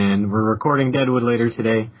one, and we're recording Deadwood later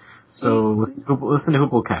today, so listen to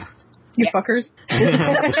Hooplecast. You fuckers.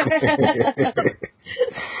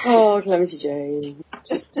 Oh, Calamity Jane.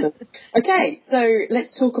 Okay, so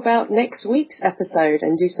let's talk about next week's episode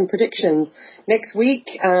and do some predictions. Next week,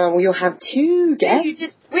 we'll have 2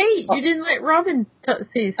 guests. You didn't let Robin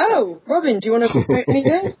say stuff. Oh, Robin, do you want to promote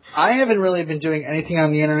anything? I haven't really been doing anything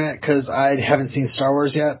on the internet because I haven't seen Star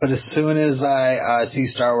Wars yet, but as soon as I see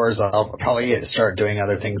Star Wars, I'll probably start doing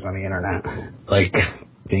other things on the internet, like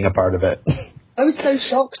being a part of it. I was so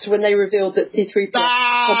shocked when they revealed that C-3PO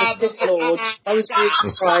was the Sith Lord. I was really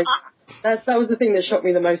surprised. That was the thing that shocked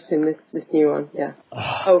me the most in this new one. Yeah.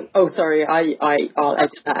 Oh, sorry. I'll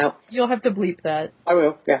edit that out. You'll have to bleep that. I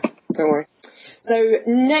will. Yeah. Don't worry. So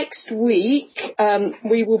next week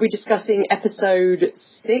we will be discussing episode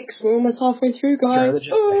 6. We're almost halfway through, guys.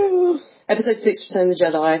 Episode 6, Return of the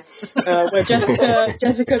Jedi, where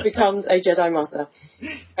Jessica becomes a Jedi Master.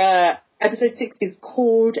 Episode 6 is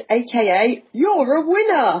called AKA You're a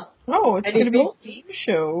Winner. Oh, it's going to be a game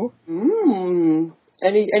show.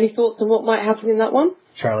 Any thoughts on what might happen in that one?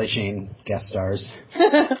 Charlie Sheen guest stars.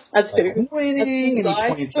 As who? Winning.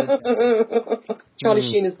 Charlie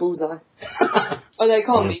Sheen is Bullseye. Oh, they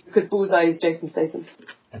can't be because Bullseye is Jason Statham.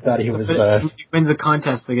 I thought he was. If he wins a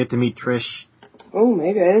contest, they get to meet Trish. Oh,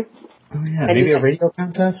 maybe. Oh yeah, maybe a radio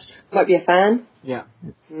contest. Might be a fan. Yeah.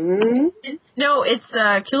 No, it's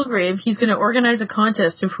Kilgrave. He's going to organize a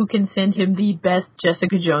contest of who can send him the best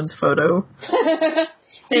Jessica Jones photo.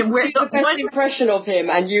 And where's the best impression of him,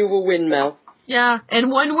 and you will win, Mel. Yeah,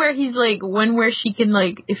 and one where she can,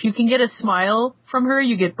 if you can get a smile from her,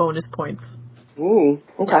 you get bonus points. Ooh,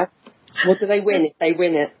 okay. What do they win if they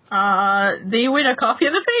win it? They win a coffee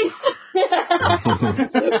in the face.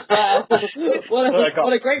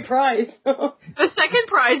 What a great prize. The second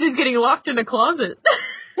prize is getting locked in a closet.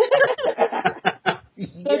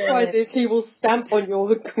 Third prize is he will stamp on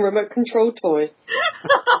your remote control toy.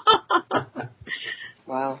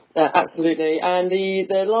 Wow, absolutely. And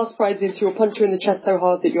the last prize is he'll punch you in the chest so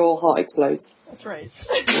hard that your heart explodes. That's right.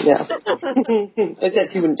 Yeah.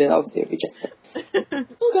 Except he wouldn't do that, obviously, it would be Jessica.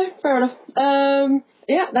 Okay, fair enough.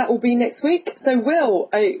 Yeah, that will be next week. So, Will,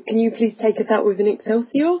 can you please take us out with an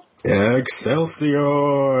Excelsior?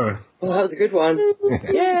 Excelsior! Well, that was a good one.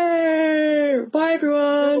 Yay! Bye,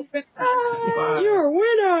 everyone. Bye. You're a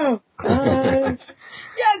winner. Bye.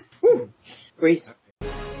 Yes! Woo. Grease.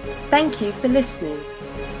 Thank you for listening.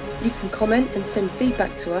 You can comment and send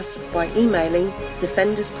feedback to us by emailing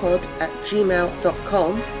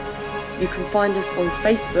defenderspod@gmail.com. You can find us on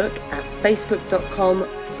Facebook at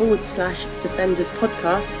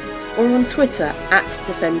facebook.com/defenderspodcast or on Twitter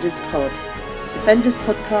 @defenderspod. Defenders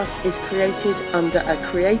Podcast is created under a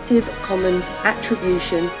Creative Commons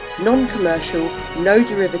Attribution, Non-Commercial, No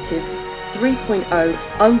Derivatives 3.0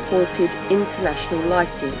 Unported International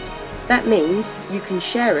License. That means you can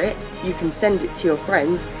share it, you can send it to your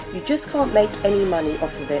friends, you just can't make any money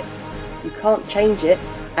off of it. You can't change it,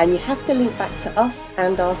 and you have to link back to us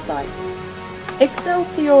and our site.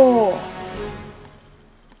 Excelsior!